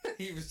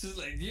 He was just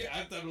like, yeah,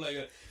 I thought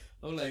I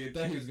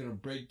thought he was gonna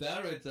break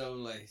down right there.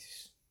 I'm like,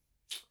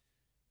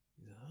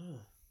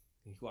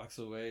 he walks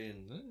away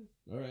and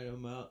all right,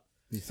 I'm out.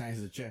 He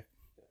signs the check.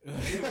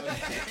 He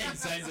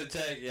signs the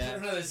check, yeah.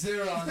 Put another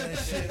 0 on that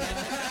shit.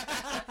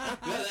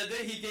 That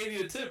day he gave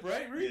you a tip,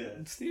 right, Rick?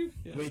 Yeah. Steve?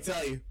 Yeah. Let me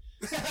tell you.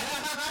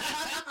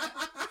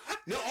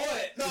 No,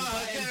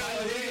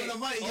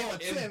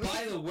 and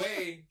by the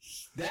way,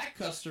 that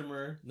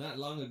customer, not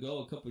long ago,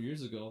 a couple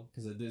years ago,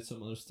 because I did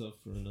some other stuff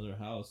for another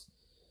house,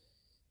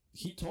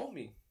 he told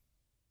me.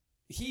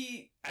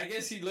 I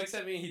guess he looks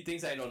at me and he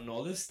thinks I don't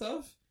know this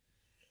stuff.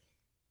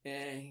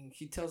 And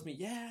he tells me,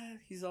 yeah,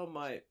 he's on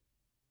my,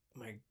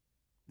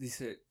 he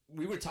said,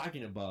 we were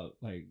talking about,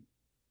 like,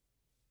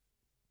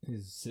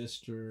 his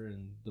sister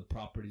and the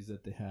properties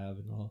that they have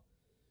and all.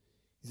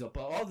 he's like,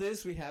 but all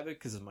this, we have it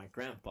because of my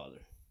grandfather.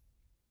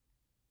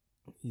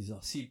 He's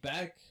all, see,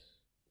 back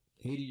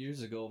 80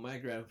 years ago, my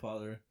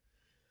grandfather,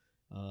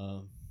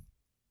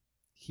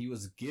 he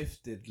was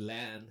gifted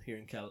land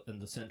here in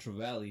the Central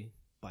Valley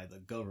by the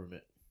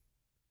government.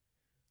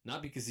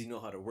 Not because he know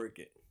how to work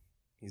it.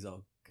 He's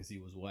all, because he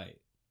was white.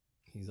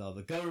 He's all,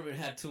 the government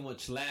had too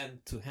much land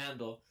to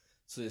handle,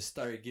 so they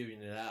started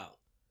giving it out.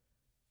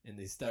 And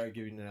they started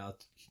giving it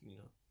out, you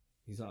know.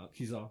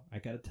 He's all, I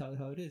gotta tell you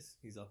how it is.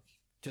 He's all,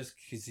 just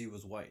because he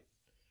was white.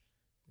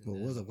 Well,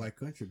 it was a white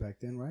country back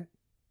then, right?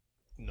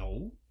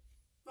 No.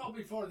 Well,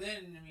 before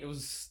then, I mean, It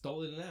was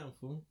stolen land,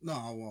 fool. No,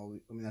 well,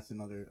 I mean, that's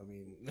another, I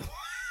mean,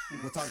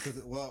 we'll talk,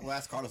 cause we'll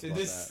ask Carlos about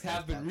This that.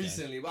 happened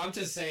recently, but I'm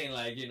just saying,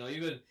 like, you know,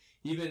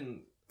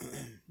 even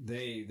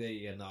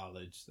they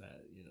acknowledge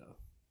that, you know,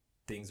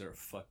 Things are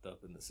fucked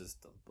up in the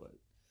system, but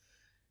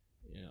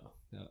you know,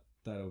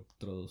 that'll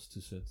throw those 2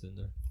 cents in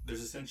there.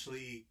 There's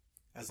essentially,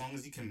 as long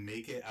as you can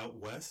make it out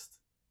west,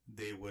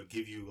 they would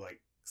give you like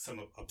some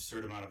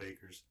absurd amount of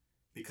acres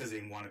because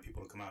they wanted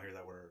people to come out here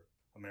that were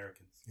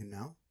Americans. And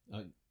now?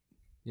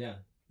 Yeah.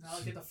 now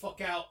get the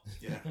fuck out.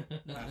 Yeah.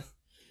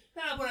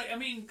 Nah, but I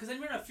mean, because I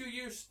remember a few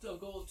years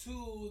ago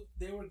too,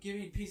 they were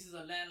giving pieces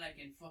of land like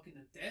in fucking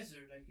the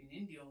desert, like in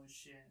India and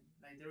shit.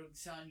 Like they were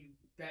selling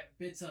you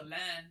bits of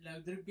land.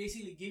 Like they're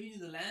basically giving you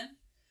the land,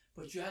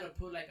 but you had to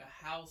put like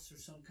a house or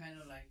some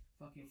kind of like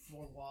fucking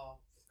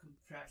 4-wall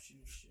contraption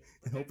and shit.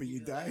 But Hoping you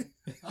die?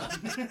 Huh?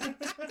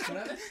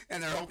 What?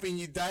 And they're hoping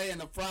you die in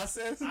the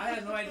process? I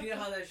had no idea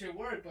how that shit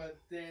worked, but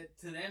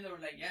to them they were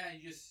like, yeah,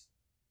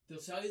 they'll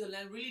sell you the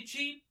land really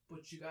cheap,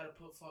 but you gotta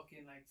put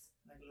fucking like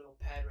a little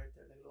pad right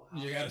there, like a little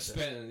house. You gotta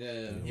spend, yeah.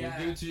 Yeah.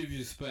 We'll give it to you if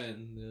you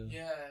spend.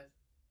 Yeah.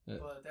 Yeah,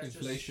 but that's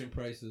inflation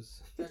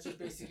prices. That's just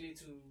basically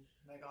to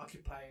like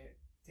occupy it,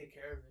 take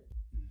care of it,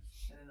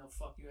 and then they'll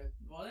fuck you.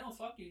 Well, they don't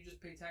fuck you. You just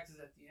pay taxes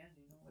at the end.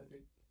 You know, if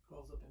it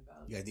grows up in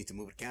value. You guys need to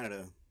move to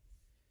Canada. I You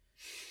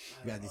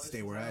guys don't need know, to stay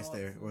it's where I not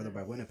stay, all or for by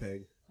them.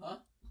 Winnipeg. Huh?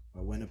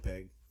 By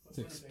Winnipeg. What's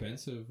It's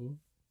expensive. Fool.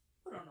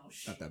 I don't know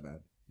shit. Not that bad.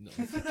 No.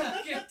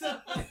 Get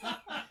the-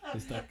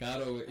 Está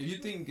caro. If you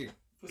think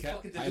Who's Ca-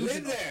 fucking I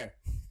live delusional? there!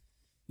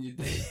 you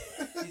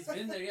think He's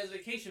been there. He has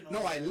vacation.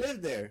 No, I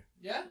live there.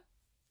 Yeah.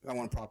 I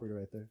want a property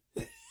right there.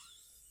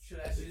 Should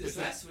have asked you this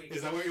last week.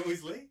 Is that where you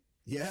always lay?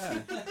 Yeah.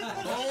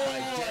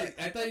 Oh,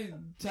 I thought you were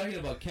talking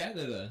about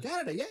Canada.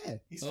 Canada, yeah.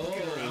 He's fucking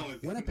Oh, around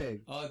with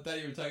Winnipeg. Oh, I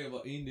thought you were talking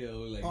about India.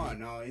 Like, Oh,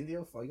 no,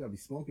 India? Fuck, you gotta be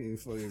smoking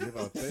before you live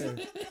out there.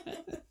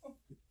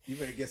 You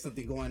better get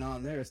something going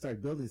on there and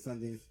start building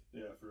something.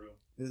 Yeah, for real.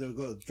 Either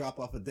go drop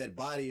off a dead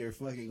body or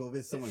fucking go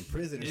visit someone in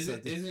prison or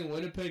something. Isn't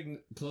Winnipeg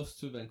close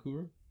to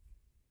Vancouver?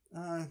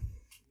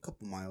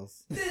 Couple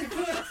miles.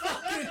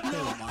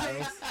 Couple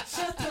miles.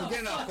 Shut the I'm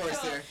getting off course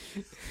there.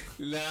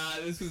 Nah,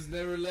 this was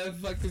never left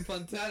fucking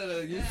Fontana.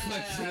 You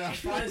Yeah, as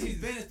far as he's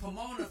been is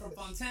Pomona from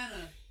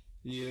Fontana.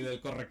 Y el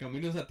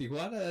Correcaminos a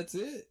Tijuana, that's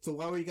it. So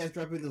why were you guys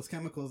dropping those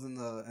chemicals in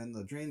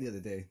the drain the other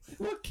day?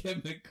 What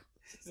chemical?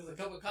 There's a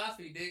cup of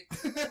coffee, Dick.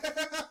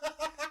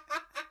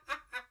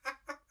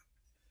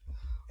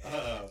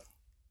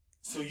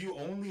 So you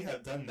only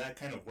have done that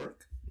kind of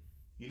work?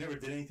 You never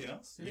did anything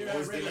else? You You never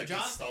always did regular like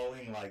job?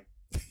 installing like.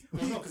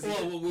 Well, no, because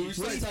Well, when we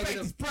started talking,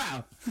 He's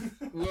proud.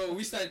 well,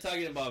 we started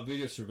talking about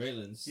video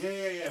surveillance. yeah.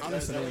 That's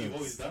Honestly, that what you've yes.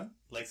 always done?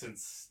 Like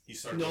since you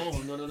started. No,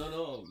 working?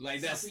 no.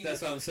 Like that's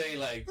what I'm saying.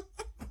 Like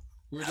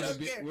I don't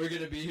care. we're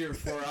gonna be here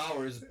 4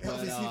 hours, Help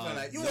but me sleep at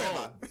night. You no. worry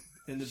about it.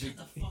 In the Shut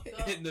the fuck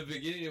up. in the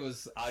beginning, it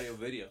was audio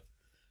video.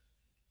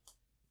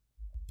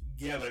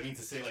 Yeah, but I mean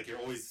to say like you've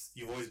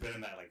always been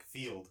in that like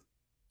field.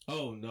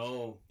 Oh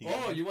no! Yeah.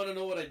 Oh, you want to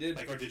know what I did?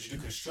 Like, or did you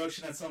do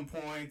construction at some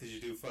point? Did you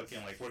do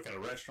fucking like work at a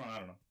restaurant? I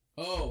don't know.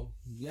 Oh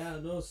yeah,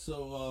 no.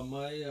 So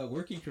my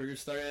working career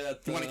started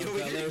at You wanna get over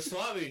here? Valero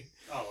Swami.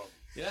 Oh,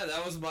 Yeah,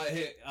 that was my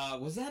hit.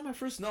 Was that my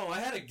first? No, I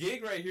had a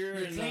gig right here.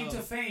 Your in, claim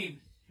to fame.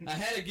 I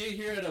had a gig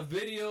here at a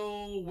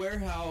video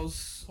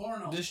warehouse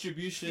Porno.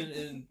 distribution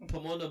in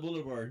Pomona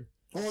Boulevard.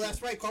 Oh,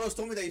 that's right. Carlos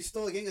told me that you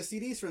stole a gang of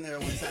CDs from there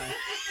one time.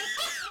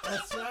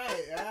 That's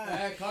right.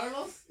 Yeah.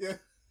 Carlos? Yeah.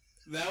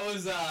 That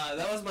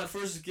was my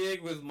first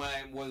gig with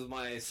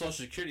my Social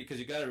Security, because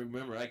you gotta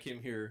remember I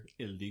came here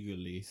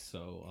illegally,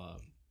 so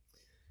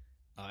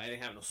I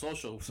didn't have no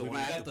social. So We when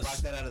might I have got to block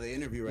that out of the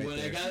interview right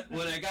there.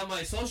 when I got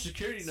my Social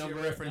Security See your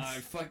number, reference.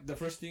 the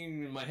first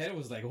thing in my head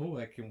was like, oh,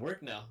 I can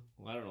work now.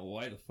 Well, I don't know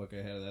why the fuck I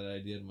had that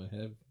idea in my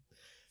head.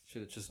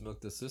 Should have just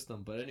milked the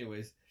system. But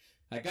anyways,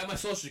 I got my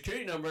social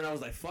security number and I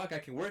was like, fuck, I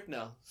can work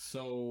now.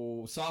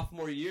 So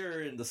sophomore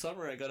year in the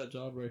summer, I got a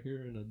job right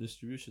here in a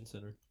distribution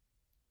center.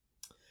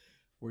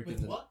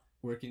 With what?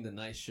 Working the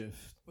night shift.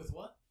 With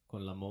what?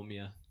 Con la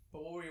momia.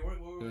 But what were you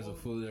working? There was a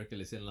fool there que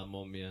le decían la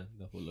momia.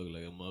 The fool looked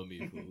like a mummy.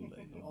 Fool,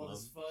 like a All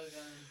this fun.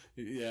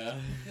 Yeah.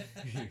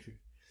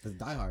 It's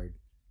Die Hard.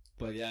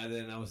 But yeah,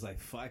 then I was like,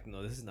 fuck,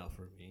 no, this is not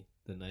for me.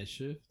 The night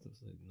shift? I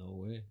was like, no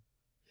way.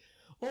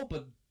 Oh,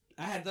 but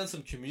I had done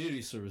some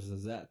community service.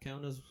 Does that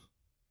count as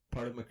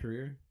part of my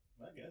career?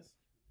 I guess.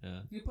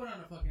 Yeah. You put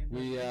on a fucking.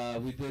 We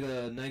did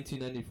a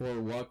 1994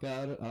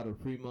 walkout out of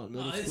Fremont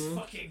Middle this School.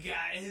 fucking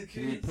guy.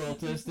 We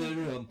protested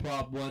on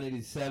Prop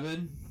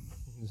 187.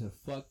 It was a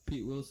fuck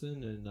Pete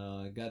Wilson, and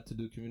I got to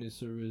do community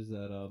service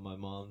at my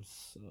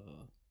mom's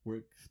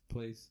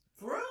workplace.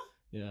 For real?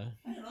 Yeah.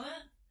 I didn't know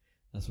that.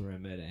 That's where I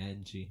met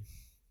Angie.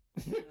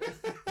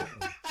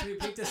 Can you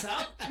pick this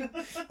out?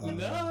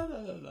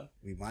 No.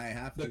 We might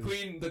have The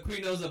to.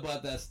 queen knows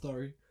about that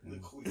story. The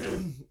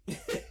queen.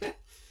 It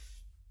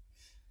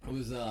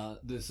was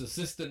this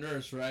assistant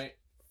nurse, right?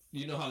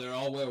 You know how they're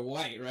all wear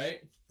white,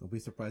 right? Don't be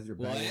surprised you're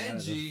Well, banging out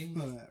of the- Angie-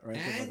 right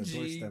there by the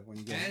doorstep when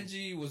you get home.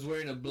 Angie was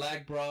wearing a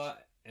black bra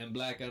and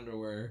black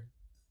underwear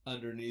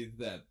underneath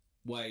that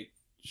white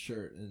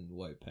shirt and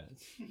white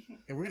pants.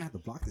 Hey, we're gonna have to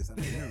block this. I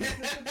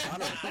don't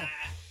know.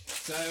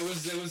 So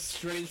it was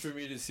strange for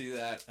me to see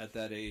that at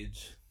that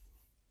age.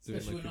 Doing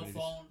Especially my with no community-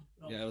 phone.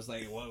 No. Yeah, I was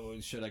like,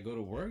 what, should I go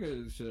to work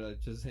or should I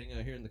just hang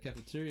out here in the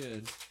cafeteria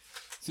and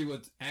see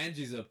what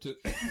Angie's up to?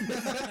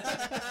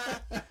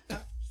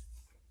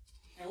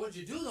 And what'd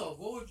you do though?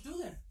 What would you do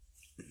there?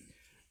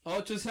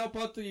 Oh, just help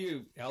out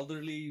the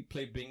elderly,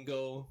 play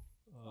bingo.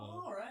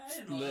 All right, I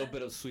didn't A know little that.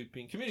 bit of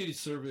sweeping, community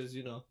service.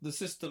 You know, the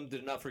system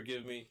did not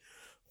forgive me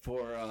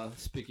for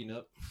speaking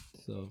up,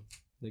 so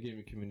they gave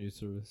me community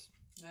service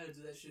I had to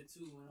do that shit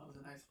too when I was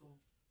in high school.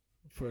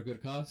 for a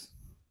good cause.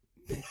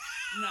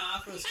 Nah,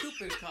 for a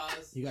stupid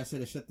cause. You guys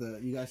should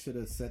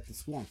have set the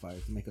school on fire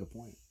to make it a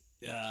point.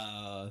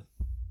 I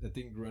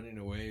think running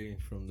away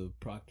from the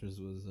proctors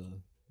was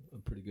a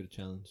pretty good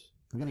challenge.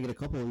 We're gonna get a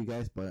couple of you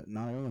guys, but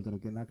not everyone's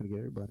not gonna get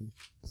everybody.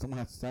 Someone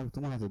has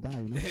to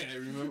die. You know. I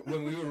remember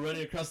when we were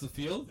running across the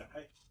field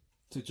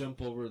to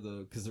jump over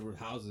because there were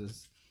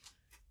houses.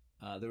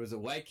 There was a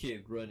white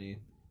kid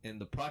running,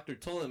 and the proctor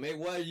told him, "Hey,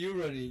 why are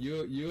you running?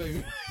 You're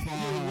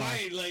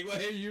white. Like,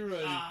 why are you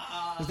running?"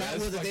 Was that That's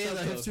where the day of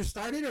fucked the up, hipsters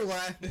started, or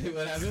what?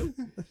 What happened?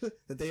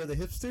 The day of the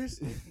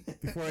hipsters?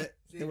 Before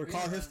they were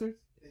called hipsters?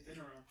 They've been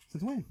around.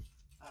 Since when?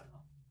 I don't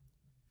know.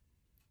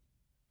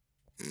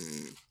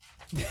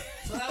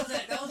 So that was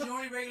it. That was your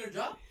only regular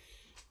job?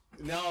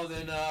 No,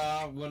 then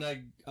when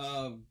I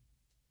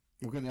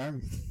Work in the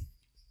army.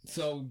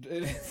 so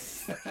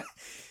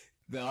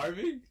the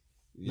army.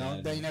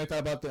 No, then you never thought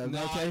about the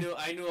No, military?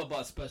 I knew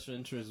about special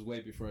interests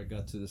way before I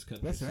got to this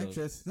country. Special so-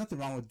 interest. Nothing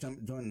wrong with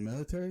joining the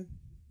military.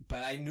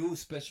 But I knew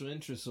special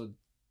interest, so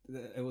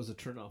it was a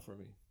turnoff for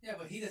me. Yeah,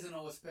 but he doesn't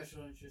know what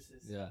special interest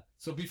is. Yeah.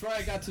 So before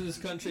I got to this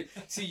country,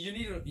 see, you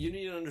need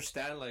to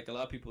understand. Like a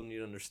lot of people need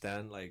to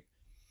understand. Like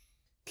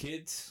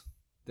kids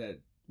that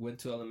went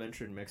to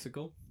elementary in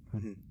Mexico,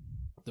 Mhm.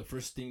 the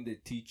first thing they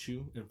teach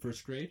you in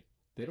first grade,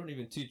 they don't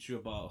even teach you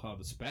about how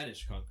the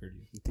Spanish conquered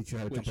you. Teach you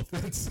how to jump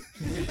a fence.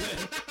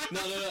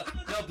 No.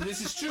 But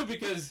this is true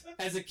because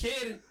as a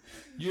kid,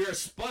 you're a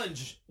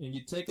sponge and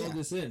you take all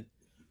this in.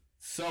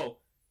 So,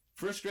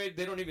 first grade,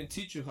 they don't even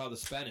teach you how the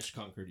Spanish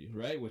conquered you,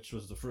 right? Which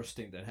was the first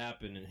thing that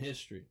happened in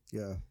history.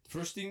 Yeah.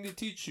 First thing they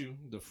teach you,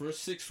 the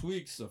first 6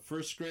 weeks of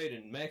first grade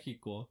in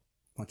Mexico,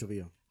 Pancho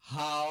Villa.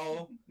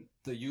 how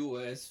the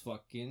U.S.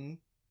 fucking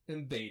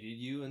invaded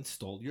you and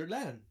stole your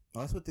land.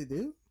 Oh, that's what they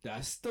do?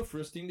 That's the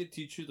first thing they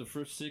teach you the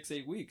first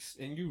 6-8 weeks.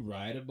 And you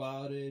write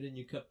about it and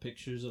you cut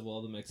pictures of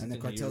all the Mexican And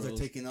the cartels heroes.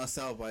 are taking us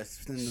out by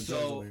sending the So-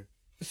 drugs away.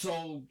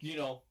 So, you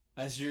know,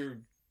 as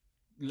you're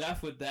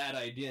left with that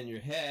idea in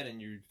your head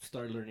and you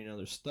start learning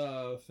other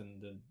stuff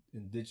and the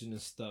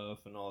indigenous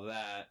stuff and all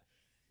that,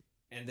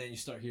 and then you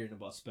start hearing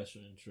about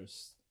special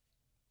interests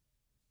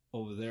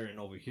over there and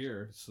over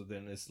here. So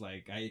then it's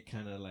like, I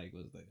kind of like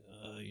was like,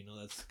 you know,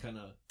 it's kind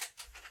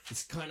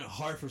of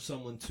hard for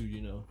someone to,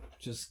 you know,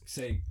 just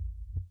say,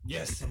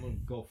 yes, I'm going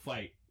to go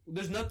fight.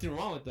 There's nothing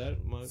wrong with that.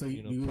 So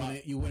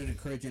you wouldn't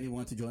encourage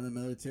anyone to join the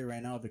military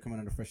right now if they're coming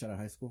out fresh out of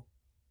high school?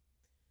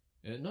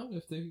 No,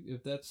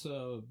 if that's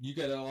you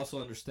gotta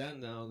also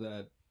understand now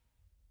that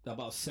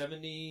about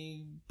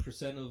 70%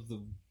 of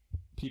the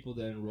people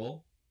that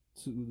enroll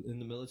in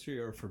the military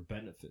are for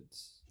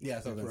benefits. Yeah,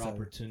 so for that's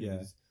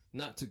opportunities,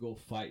 not to go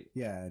fight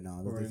Yeah,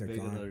 no. or those days are invade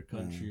gone. another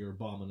country or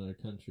bomb another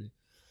country.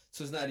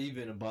 So it's not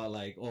even about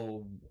like,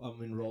 oh,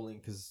 I'm enrolling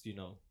because, you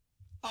know,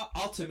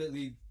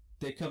 ultimately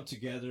they come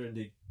together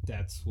and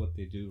that's what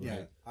they do, Yeah,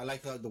 right? I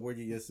like the word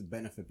you used,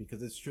 benefit,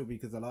 because it's true.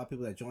 Because a lot of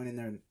people that join in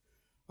there,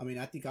 I mean,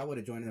 I think I would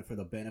have joined in there for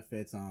the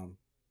benefits.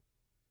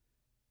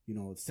 You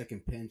know,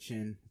 second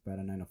pension, about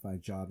a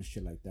 9-to-5 job and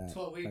shit like that.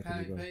 12-week Back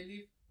when you paid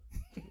leave?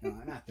 No,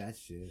 not that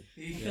shit.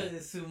 Hijo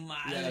de su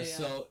madre. Yeah,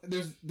 so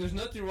there's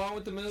nothing wrong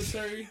with the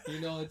military.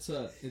 You know, it's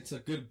a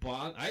good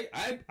bond.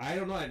 I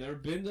don't know. I've never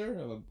been there.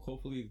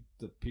 Hopefully,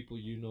 the people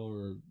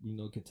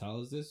can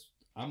tell us this.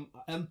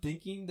 I'm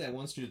thinking that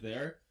once you're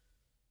there,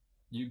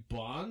 you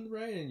bond,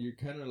 right? And you're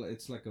kind of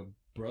it's like a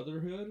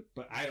brotherhood.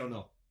 But I don't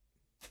know.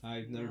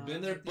 I've never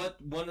been there.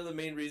 But one of the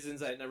main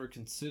reasons I never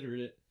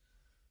considered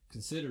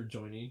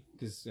joining,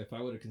 because if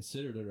I would have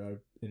considered it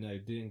and I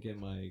didn't get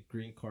my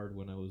green card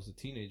when I was a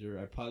teenager,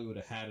 I probably would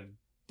have had to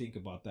think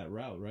about that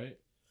route, right?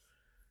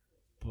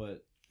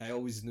 But I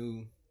always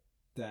knew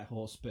that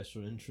whole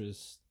special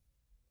interest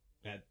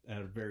at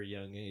a very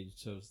young age,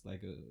 so it was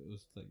like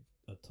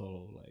a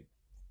total like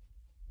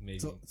maybe.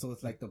 So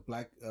it's like the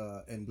black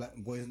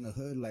Boys in the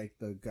Hood, like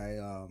the guy,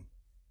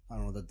 I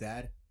don't know, the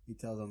dad. He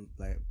tells them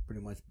like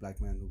pretty much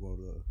black men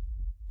who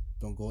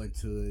don't go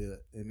into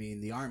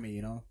the army,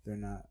 you know, they're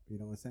not, you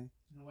know what I'm saying?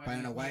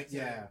 Finding a white,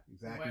 yeah,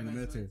 exactly, in the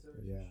military,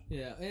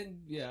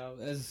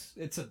 as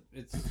it's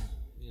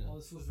you know. All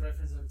this was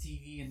reference on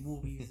TV and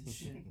movies and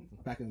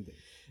shit. Back in the day.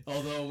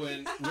 Although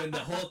when the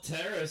whole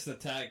terrorist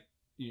attack,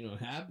 you know,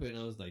 happened,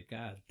 I was like,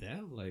 God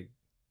damn, like,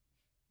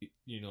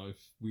 you know, if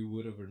we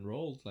would have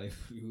enrolled, like,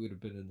 we would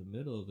have been in the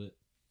middle of it.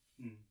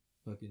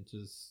 Fucking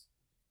just.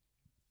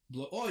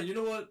 Oh, you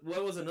know what?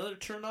 What was another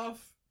turnoff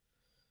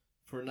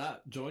for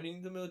not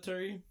joining the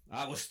military?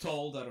 I was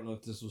told, I don't know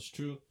if this was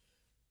true,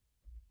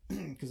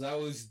 because I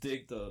always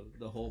dig the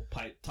whole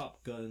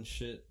Top Gun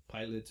shit,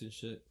 pilots and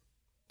shit.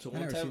 So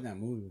I've never seen that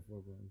movie before,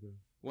 bro.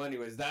 Well,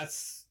 anyways,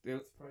 that's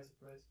Surprise.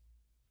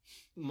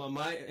 in my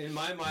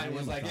mind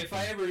was like, if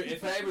I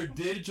ever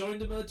did join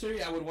the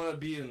military, I would want to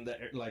be in the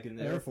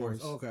Air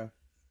Force. Oh, okay.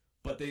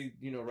 But they,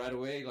 you know, right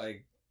away,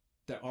 like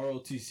the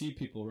ROTC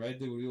people, right?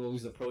 They would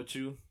always approach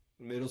you.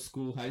 Middle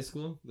school, high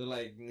school, they're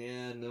like,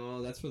 yeah,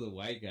 no, that's for the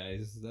white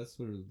guys. That's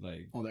for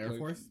like, the Air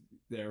Force.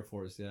 The Air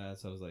Force, yeah.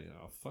 So I was like,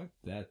 oh, fuck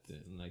that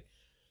then. Like,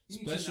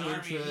 You special need an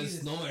army,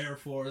 interest, you need no Air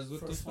Force.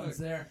 What the First fuck? one's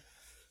there.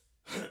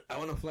 I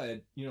want to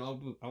fly. You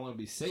know, I want to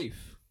be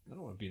safe. I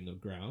don't want to be in the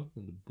ground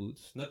in the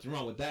boots. Nothing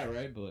wrong with that,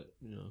 right? But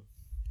you know,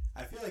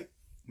 I feel like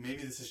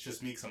maybe this is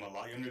just me because I'm a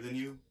lot younger than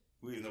you,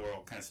 even though we're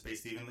all kind of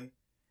spaced evenly.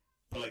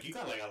 But like, you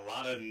got like a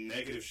lot of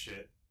negative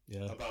shit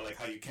about like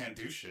how you can't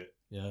do shit.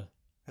 Yeah.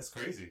 That's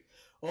crazy.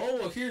 Oh,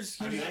 well, here's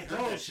I mean, I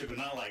heard that shit, but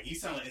not like, it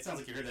sounds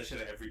like you heard that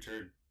shit at every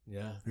turn.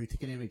 Yeah. Are you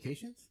taking any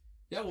vacations?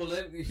 Yeah, well,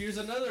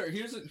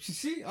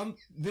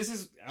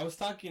 I was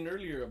talking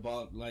earlier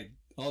about, like,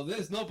 all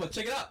this. No, but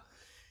check it out.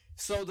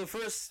 So the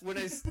first, when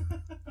I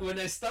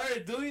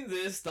started doing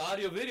this, the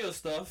audio video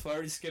stuff, I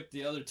already skipped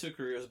the other two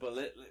careers,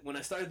 but when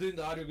I started doing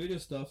the audio video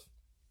stuff,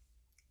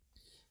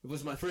 it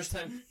was my first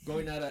time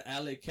going out of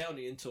LA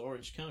County into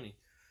Orange County.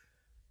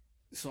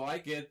 So I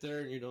get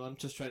there, you know, I'm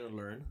just trying to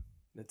learn.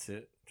 That's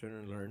it.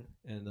 Trying to learn.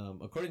 And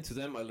according to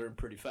them, I learned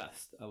pretty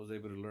fast. I was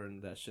able to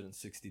learn that shit in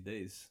 60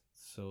 days.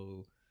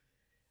 So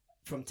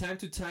from time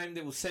to time,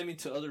 they will send me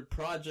to other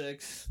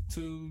projects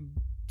to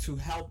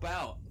help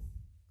out.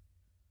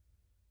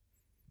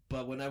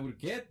 But when I would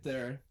get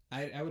there,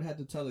 I would have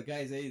to tell the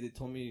guys, hey, they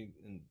told me,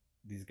 and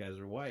these guys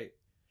are white.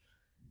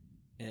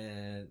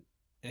 And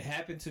it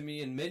happened to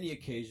me in many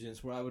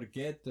occasions where I would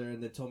get there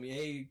and they told me,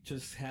 hey,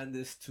 just hand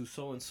this to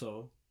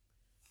so-and-so.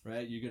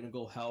 Right, you're gonna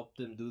go help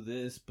them do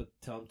this, but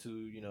tell them to,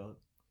 you know,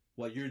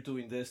 while you're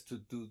doing this, to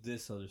do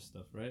this other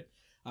stuff, right?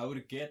 I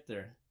would get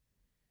there,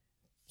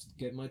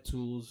 get my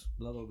tools,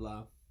 blah blah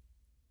blah,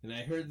 and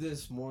I heard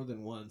this more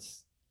than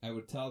once. I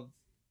would tell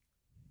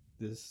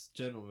this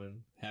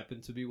gentleman,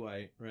 happened to be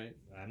white, right?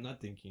 I'm not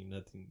thinking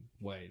nothing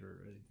white or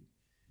anything.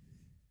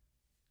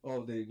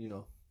 Oh,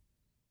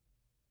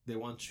 they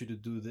want you to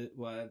do this.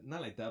 Well,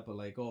 not like that, but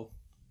like, oh,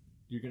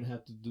 you're gonna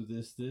have to do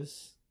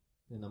this.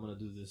 And I'm gonna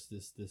do this,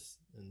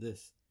 and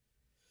this.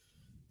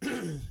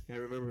 I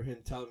remember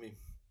him telling me,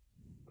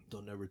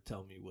 "Don't ever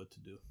tell me what to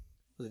do." I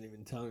wasn't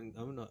even telling.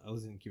 I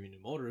wasn't giving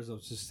him orders. I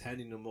was just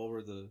handing him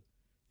over the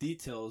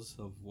details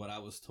of what I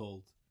was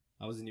told.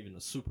 I wasn't even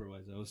a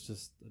supervisor. I was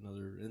just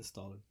another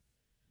installer.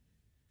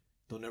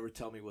 Don't ever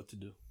tell me what to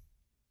do.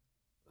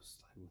 I was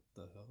like, what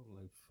the hell? I'm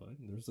like,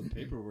 fine. There's some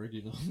paperwork,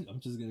 you know. I'm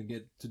just gonna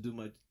get to do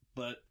my.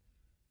 But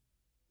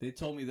they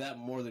told me that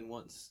more than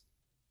once.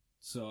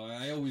 So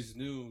I always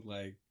knew,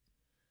 like,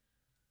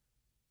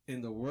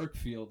 in the work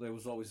field, it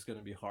was always going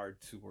to be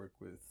hard to work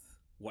with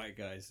white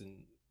guys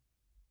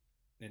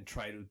and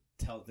try to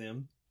tell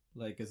them,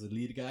 like, as a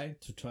lead guy,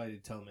 to try to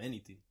tell them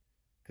anything.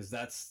 Because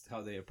that's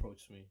how they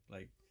approached me.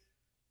 Like,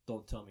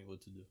 don't tell me what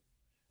to do.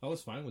 I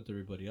was fine with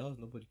everybody else.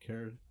 Nobody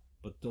cared.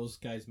 But those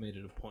guys made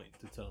it a point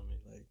to tell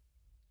me, like,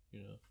 you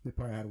know. They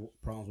probably had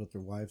problems with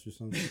their wives or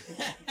something.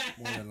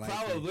 More than likely.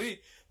 Probably.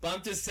 But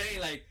I'm just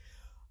saying, like,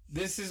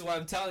 this is what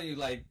I'm telling you,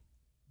 like,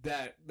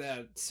 that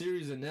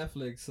series on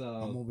Netflix.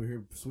 I'm over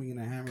here swinging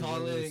a hammer.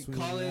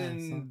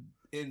 Calling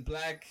in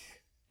black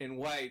and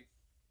white.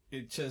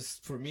 It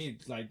just, for me,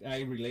 like,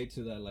 I relate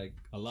to that, like,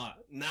 a lot.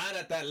 Not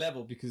at that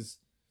level, because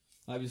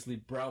obviously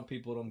brown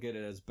people don't get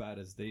it as bad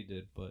as they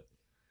did, but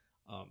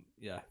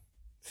yeah,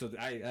 So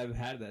I've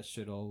had that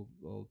shit all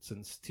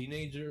since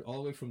teenager, all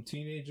the way from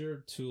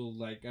teenager to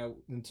like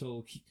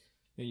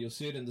and you'll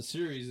see it in the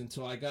series,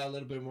 until I got a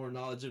little bit more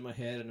knowledge in my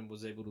head and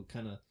was able to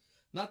kind of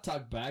not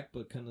talk back,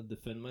 but kind of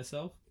defend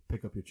myself.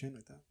 Pick up your chin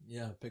like that.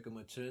 Yeah, pick up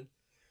my chin.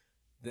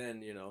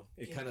 Then, you know,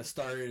 it kind of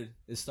started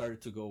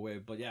to go away.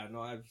 But yeah,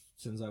 no,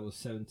 since I was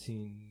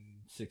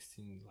 17,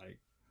 16, like,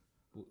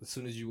 as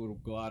soon as you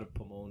would go out of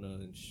Pomona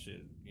and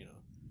shit, you know,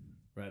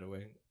 right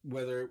away.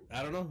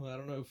 I don't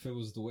know if it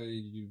was the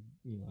way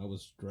I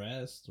was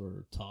dressed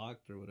or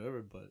talked or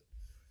whatever, but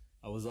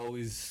I was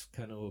always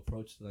kind of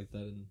approached like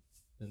that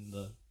in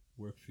the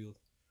work field.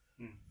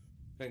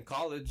 In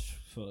college,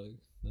 fuck,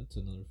 that's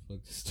another fuck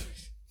story.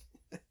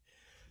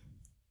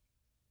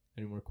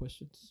 Any more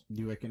questions?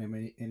 Do you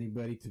recommend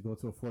anybody to go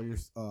to a 4-year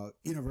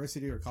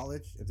university or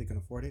college if they can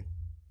afford it?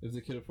 If they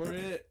can afford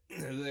it,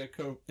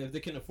 if they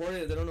can afford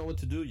it, they don't know what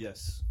to do.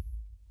 Yes,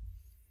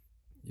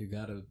 you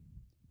gotta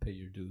pay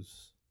your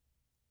dues.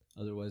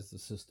 Otherwise, the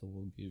system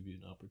won't give you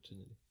an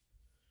opportunity.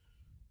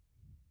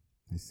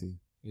 I see.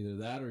 Either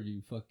that, or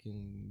you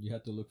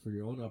have to look for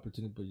your own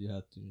opportunity, but you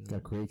have to.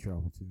 Gotta create your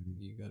opportunity.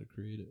 You gotta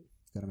create it.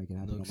 Gotta make it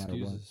happen no matter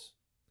what.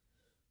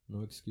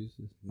 No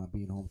excuses. Not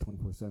being home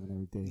 24/7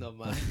 every day. No,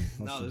 man.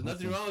 No, there's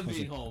nothing wrong with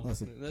being home.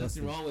 There's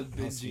nothing wrong with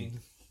binging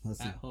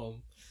at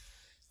home.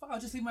 Fuck, I'll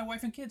just leave my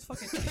wife and kids. Fuck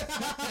it.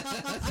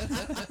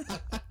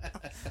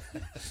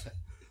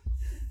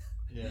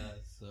 Yeah.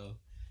 So.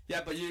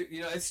 Yeah, but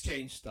you know, it's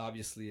changed.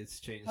 Obviously,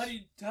 it's changed.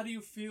 How do you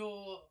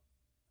feel?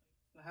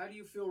 How do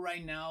you feel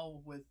right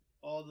now with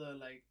all the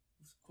like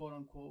quote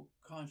unquote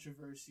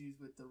controversies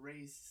with the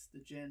race, the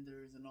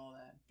genders, and all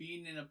that?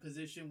 Being in a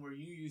position where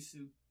you used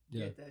to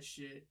get that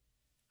shit.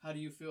 How do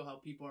you feel how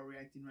people are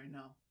reacting right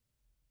now?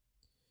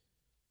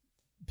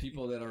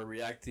 People that are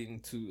reacting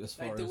to as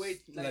far as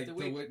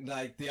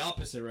like the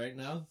opposite right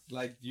now.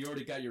 Like you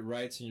already got your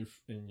rights and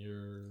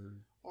your.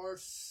 Or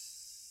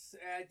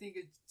I think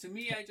to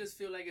me, I just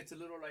feel like it's a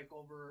little like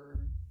over.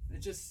 It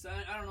just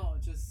I don't know.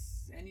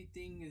 Just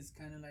anything is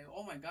kind of like,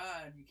 oh my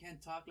god, you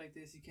can't talk like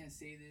this, you can't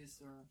say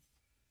this, or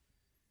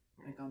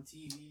like on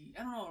TV.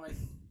 I don't know, like.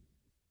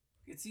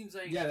 It seems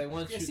like they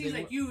want you. It seems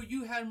like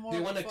you had more. They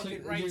want to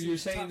clean. You're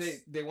saying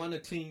they want to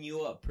clean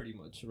you up, pretty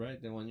much,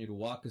 right? They want you to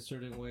walk a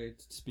certain way,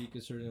 to speak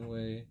a certain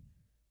way,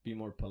 be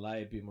more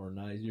polite, be more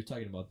nice. You're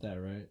talking about that,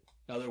 right?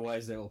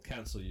 Otherwise, they'll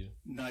cancel you.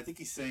 No, I think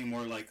he's saying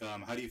more like,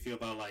 how do you feel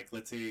about like,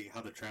 let's say, how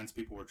the trans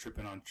people were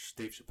tripping on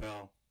Dave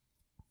Chappelle?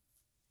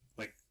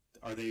 Like,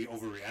 are they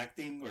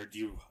overreacting, or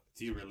do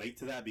you relate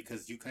to that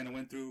because you kind of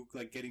went through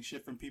like getting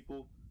shit from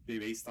people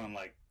based on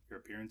like your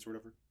appearance or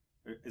whatever?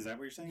 Is that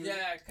what you're saying?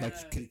 Yeah, kind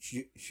of.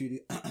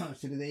 Like,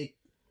 should they?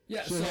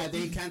 Yeah, so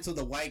they cancel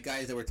the white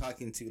guys that were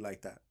talking to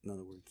like that. In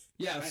other words.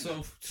 Yeah.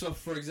 So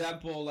for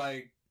example,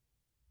 like,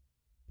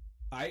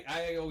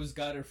 I always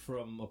got it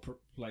from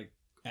like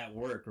at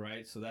work,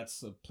 right? So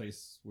that's a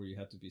place where you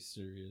have to be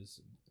serious.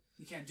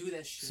 You can't do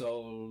that shit.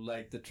 So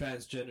like the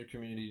transgender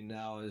community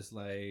now is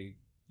like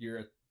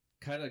you're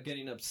kind of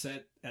getting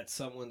upset at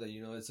someone that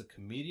you know is a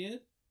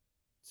comedian.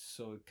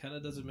 So it kind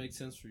of doesn't make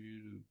sense for you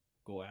to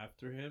go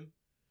after him.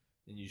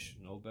 And you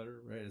should know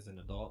better, right, as an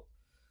adult.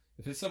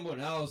 If it's someone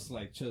else,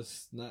 like,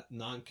 just not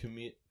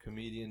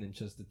non-comedian and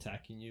just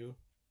attacking you,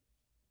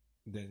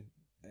 then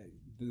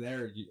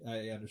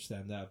I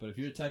understand that. But if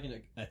you're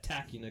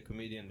attacking a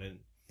comedian, then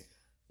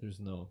there's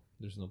no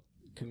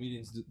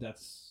comedians.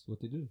 That's what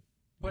they do.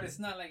 But it's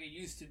not like it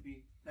used to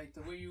be, like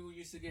the way you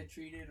used to get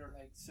treated, or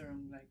like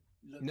certain like.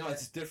 No,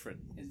 it's different.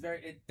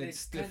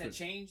 It's kind of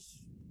changed.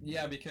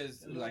 Yeah,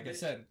 because like I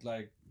said,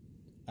 like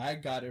I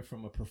got it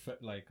from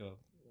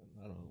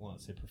I don't want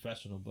to say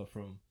professional, but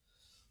from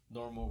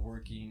normal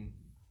working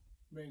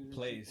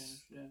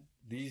place. People, yeah.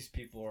 These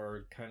people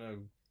are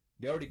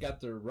they already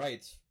got their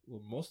rights.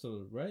 Well, most of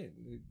it, right?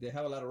 They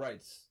have a lot of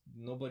rights.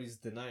 Nobody's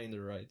denying their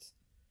rights,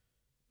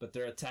 but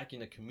they're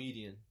attacking a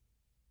comedian.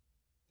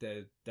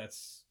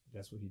 That's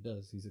what he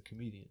does. He's a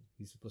comedian.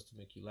 He's supposed to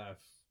make you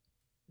laugh,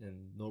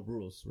 and no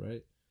rules,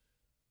 right?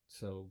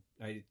 So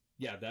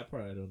that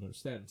part I don't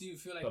understand. Do you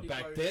feel like? But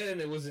back then,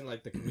 it wasn't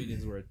like the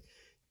comedians were.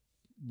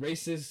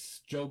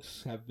 Racist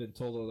jokes have been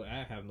told.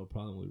 I have no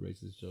problem with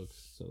racist jokes,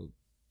 so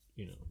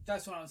you know.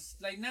 That's what I was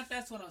like. Not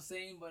that's what I'm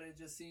saying, but it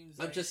just seems.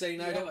 I'm just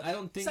saying. I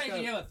don't think. It's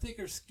like you have a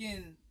thicker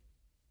skin.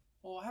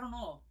 Well, I don't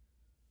know.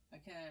 I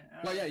can't.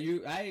 Well, yeah,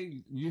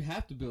 you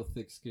have to build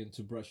thick skin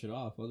to brush it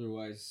off.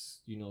 Otherwise,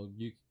 you know,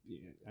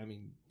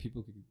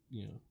 people could,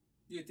 you know.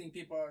 Do you think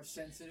people are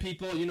sensitive?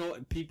 People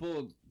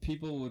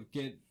would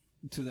get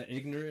to that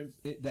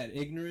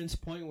ignorance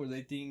point where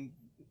they think.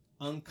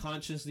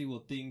 Unconsciously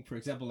will think, for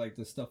example, like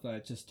the stuff that I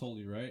just told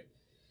you, right?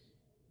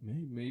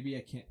 Maybe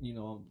I can't, you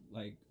know,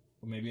 like,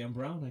 maybe I'm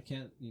brown, I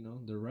can't, you know,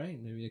 they're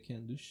right, maybe I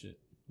can't do shit,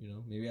 you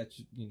know, maybe I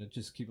should, you know,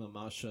 just keep my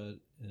mouth shut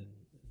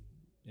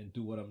and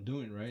do what I'm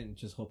doing, right, and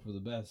just hope for the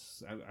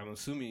best. I'm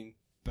assuming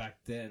back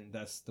then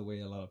that's the way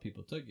a lot of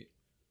people took it,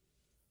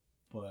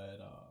 but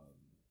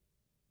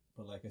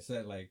like I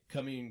said, like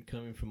coming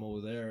from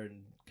over there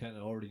and kind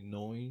of already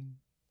knowing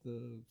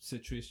the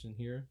situation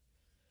here,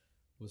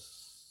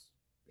 was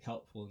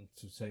helpful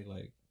to say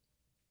like,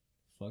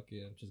 fuck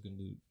it, I'm just gonna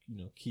do,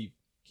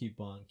 keep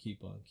on.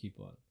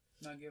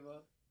 Not give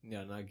up.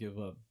 Yeah, not give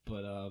up.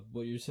 But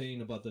what you're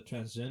saying about the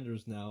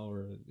transgenders now,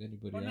 or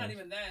anybody Well, else? not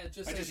even that. It's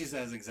just I like, just use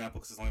that as an example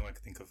because it's the only one I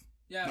can think of.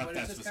 yeah, not but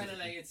that it's just kind of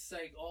specifically. like it's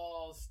like,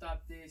 oh,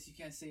 stop this. You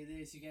can't say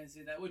this. You can't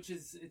say that. Which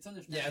is it's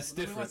understandable. Yeah, it's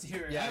Nobody different. wants to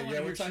hear it. I Yeah, don't wanna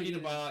yeah,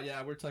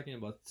 hear we're talking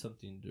about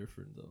something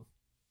different though.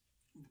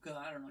 Because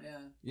I don't know. Yeah.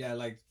 Yeah,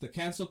 like the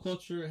cancel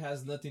culture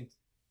has nothing.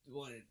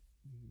 What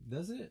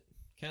does it?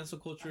 Cancel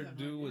culture I have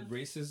no do with idea.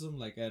 racism,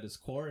 like at its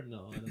core?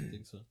 No, I don't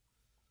think so.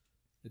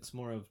 It's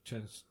more of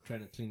trying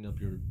to clean up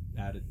your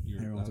attitude.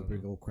 Everyone's a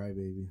big old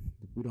crybaby.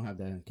 We don't have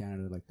that in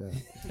Canada like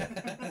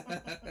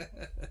that.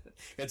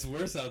 It's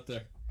worse out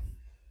there.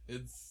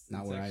 It's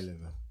Not where I live.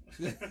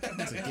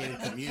 It's a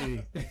gated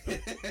community.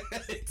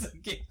 It's a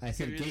gay. I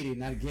said community. gated,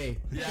 not gay.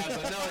 Yeah,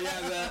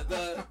 but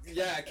no,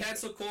 yeah,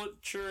 cancel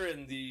culture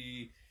and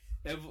the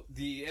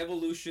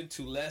evolution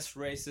to less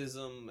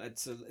racism.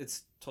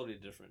 It's totally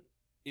different.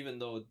 Even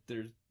though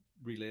they're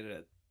related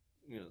at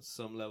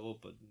some level,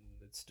 but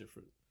it's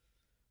different.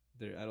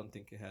 I don't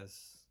think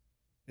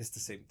it's the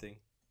same thing,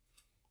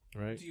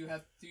 right? Do you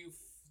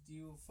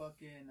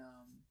fucking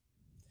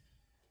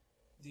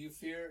do you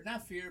fear,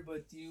 not fear,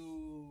 but do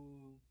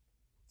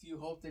you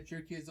hope that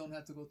your kids don't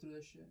have to go through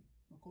that shit?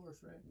 Of course,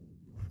 right?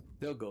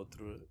 They'll go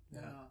through it.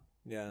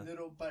 Yeah.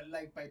 Little, but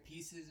like by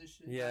pieces and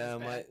shit. Yeah,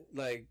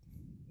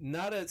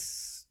 not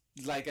as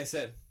like I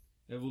said,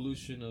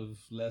 Evolution of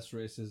less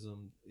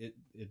racism. It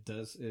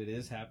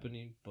is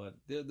happening, but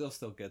they'll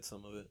still get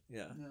some of it.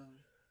 Yeah. No.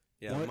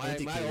 Yeah, More my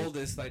educated.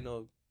 oldest, I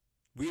know,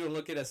 we don't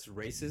look at it as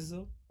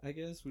racism, I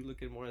guess. We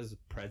look at it more as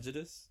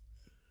prejudice.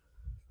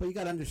 But you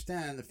gotta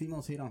understand, the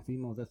females hate on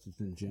females. That's just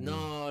in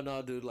general.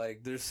 No, dude,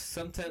 like, there's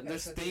sometimes,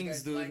 there's That's what you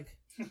things, guys dude,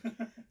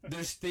 like.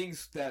 there's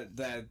things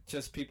that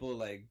just people,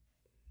 like,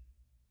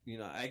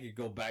 I could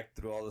go back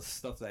through all the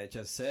stuff that I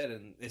just said,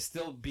 and it's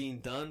still being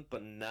done,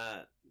 but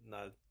not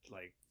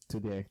like, To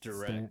the direct.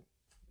 extent.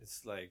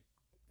 It's like,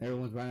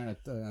 Everyone's running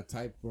a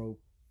tightrope.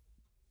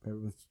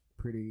 Everyone's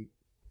pretty.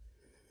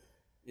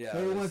 yeah.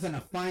 Everyone's on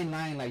a fine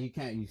line. Like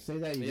you say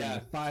that you Yeah.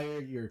 get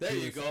fired. You're There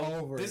you it's go.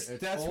 Over. This-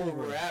 It's that's where over.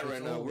 we're at right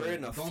It's now. over. We're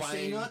in a Don't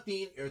say fine-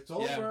 nothing. It's Yeah.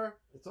 over.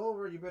 It's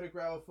over. You better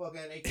grab a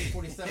fucking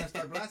AK-47 and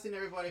start blasting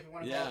everybody if you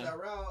want to Yeah. follow that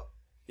route.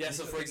 Yeah,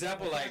 so for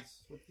example,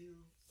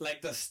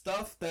 like the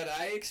stuff that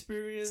I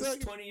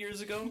experienced 20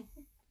 years ago,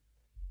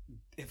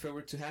 If it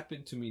were to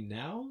happen to me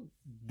now,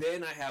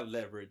 then I have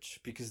leverage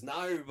because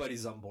now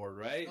everybody's on board,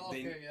 right?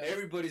 Okay, yeah.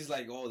 Everybody's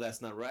like, oh,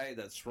 that's not right,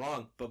 that's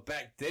wrong. But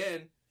back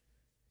then,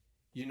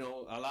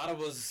 a lot of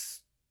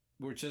us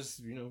were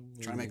just, Trying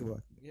to make a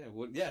buck.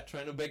 Yeah,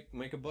 trying to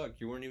make a buck.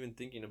 You weren't even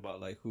thinking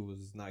about like who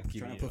was not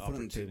giving Trying you to put food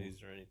on the table.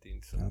 opportunities or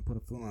anything. So Gotta put a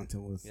foot on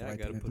till it's yeah, I right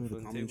gotta to put do food the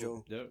on the common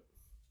table. Joe. Yep.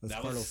 As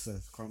That Carlos was-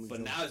 says, Carmen But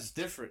Joe. now it's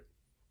different.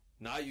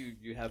 Now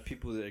you have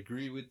people that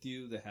agree with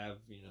you, that have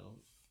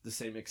the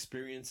same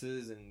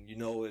experiences, and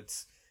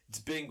it's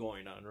been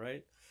going on,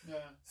 right? Yeah.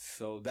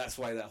 So that's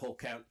why that whole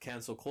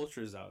cancel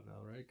culture is out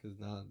now, right? Because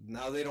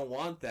now they don't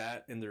want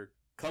that in their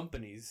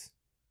companies.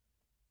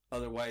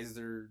 Otherwise,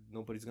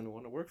 nobody's gonna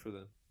want to work for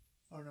them.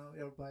 Or no,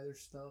 or buy their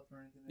stuff or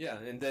anything. Yeah,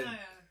 and then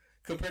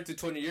compared to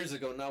 20 years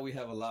ago, now we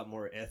have a lot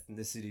more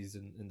ethnicities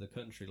in the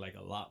country, like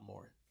a lot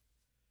more.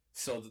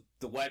 So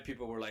the white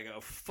people were like,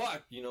 oh,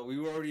 fuck, we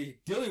were already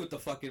dealing with the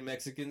fucking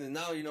Mexicans, and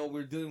now,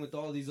 we're dealing with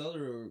all these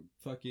other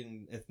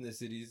fucking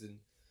ethnicities, and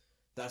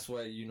that's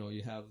why,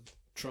 you have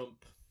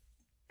Trump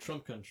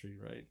country,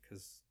 right?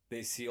 Because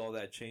they see all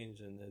that change,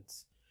 and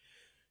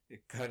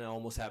it kind of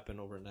almost happened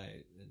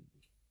overnight.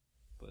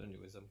 But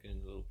anyways, I'm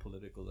getting a little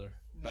political there.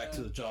 Back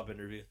to the job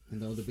interview.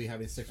 And they'll be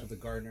having sex with the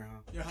gardener, huh?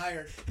 You're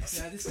hired.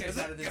 Yeah, this guy's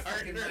out of this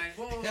fucking Gardner. mind.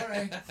 Whoa,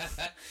 alright.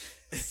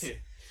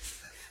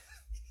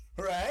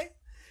 Right?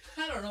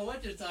 I don't know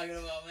what you're talking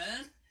about,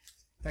 man.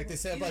 Like they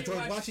said Either about you George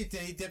watch- Washington,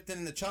 he dipped it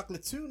in the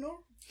chocolate too, no?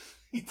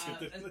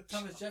 And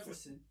Thomas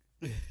Jefferson.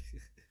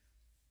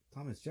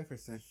 Thomas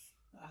Jefferson.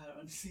 I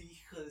don't see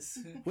because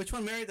Which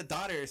one married the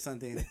daughter or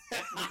something?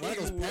 One of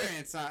those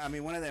parents.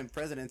 One of them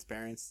president's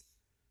parents.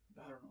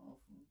 I don't know.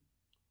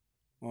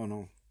 Oh no,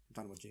 I'm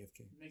talking about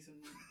JFK. Make some.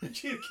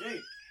 JFK.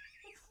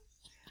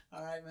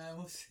 All right, man.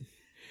 We'll see.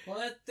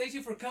 Well, thank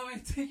you for coming.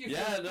 Thank you.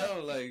 Yeah, for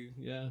no, like,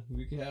 yeah,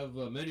 we could have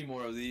many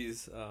more of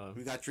these.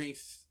 We got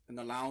drinks in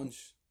the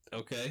lounge.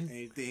 Okay.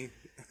 Anything.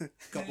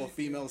 Couple of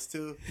females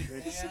too.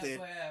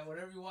 Yeah,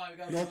 whatever you want. We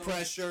got No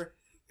pressure.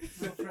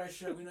 No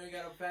pressure. We know you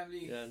got a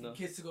family, Yeah, no.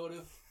 kids to go to.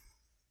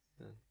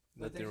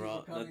 But thank Nothing you for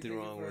wrong. coming. Nothing Thank you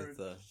wrong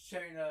for with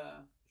sharing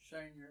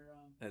your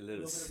a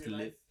little little bit of your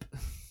life.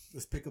 slip.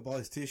 Let's pick up all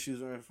his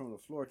tissues right from the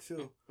floor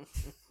too.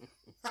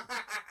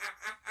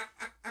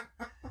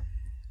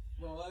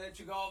 Well, I'll let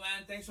you go,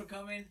 man. Thanks for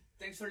coming.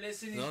 Thanks for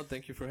listening. No,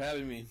 thank you for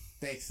having me.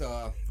 Thanks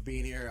for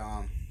being here.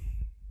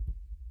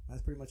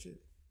 That's pretty much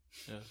it.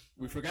 yeah,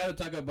 we forgot to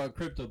talk about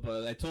crypto,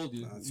 but I told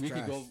you It's we could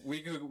trash. go.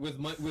 We could with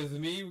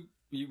me.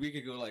 We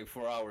could go like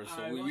 4 hours, so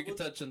Alright, we well, could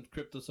touch on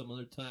crypto some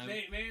other time.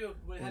 Maybe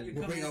we'll have you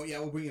We'll come. bring him. Yeah,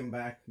 we'll bring him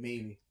back.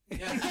 Maybe.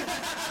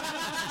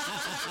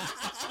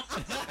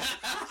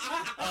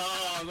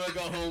 Oh, I'm gonna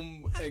go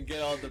home and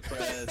get all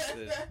depressed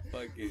and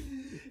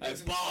fucking. I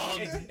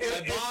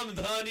bombed,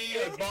 honey.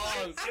 I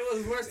bombed. It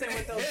was worse than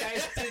what those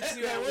guys did to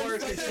you at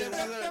work and shit.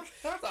 That's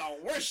the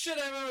worst shit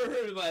I've ever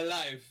heard in my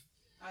life.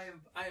 I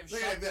am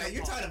Look at that.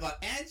 You're talking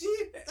about Angie?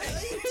 What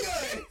are you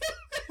doing?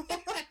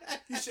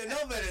 You should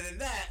know better than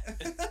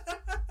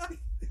that.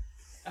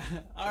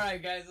 All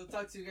right, guys. I'll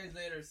talk to you guys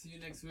later. See you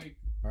next week.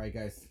 All right,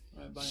 guys.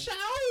 All right, bye.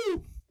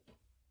 Ciao.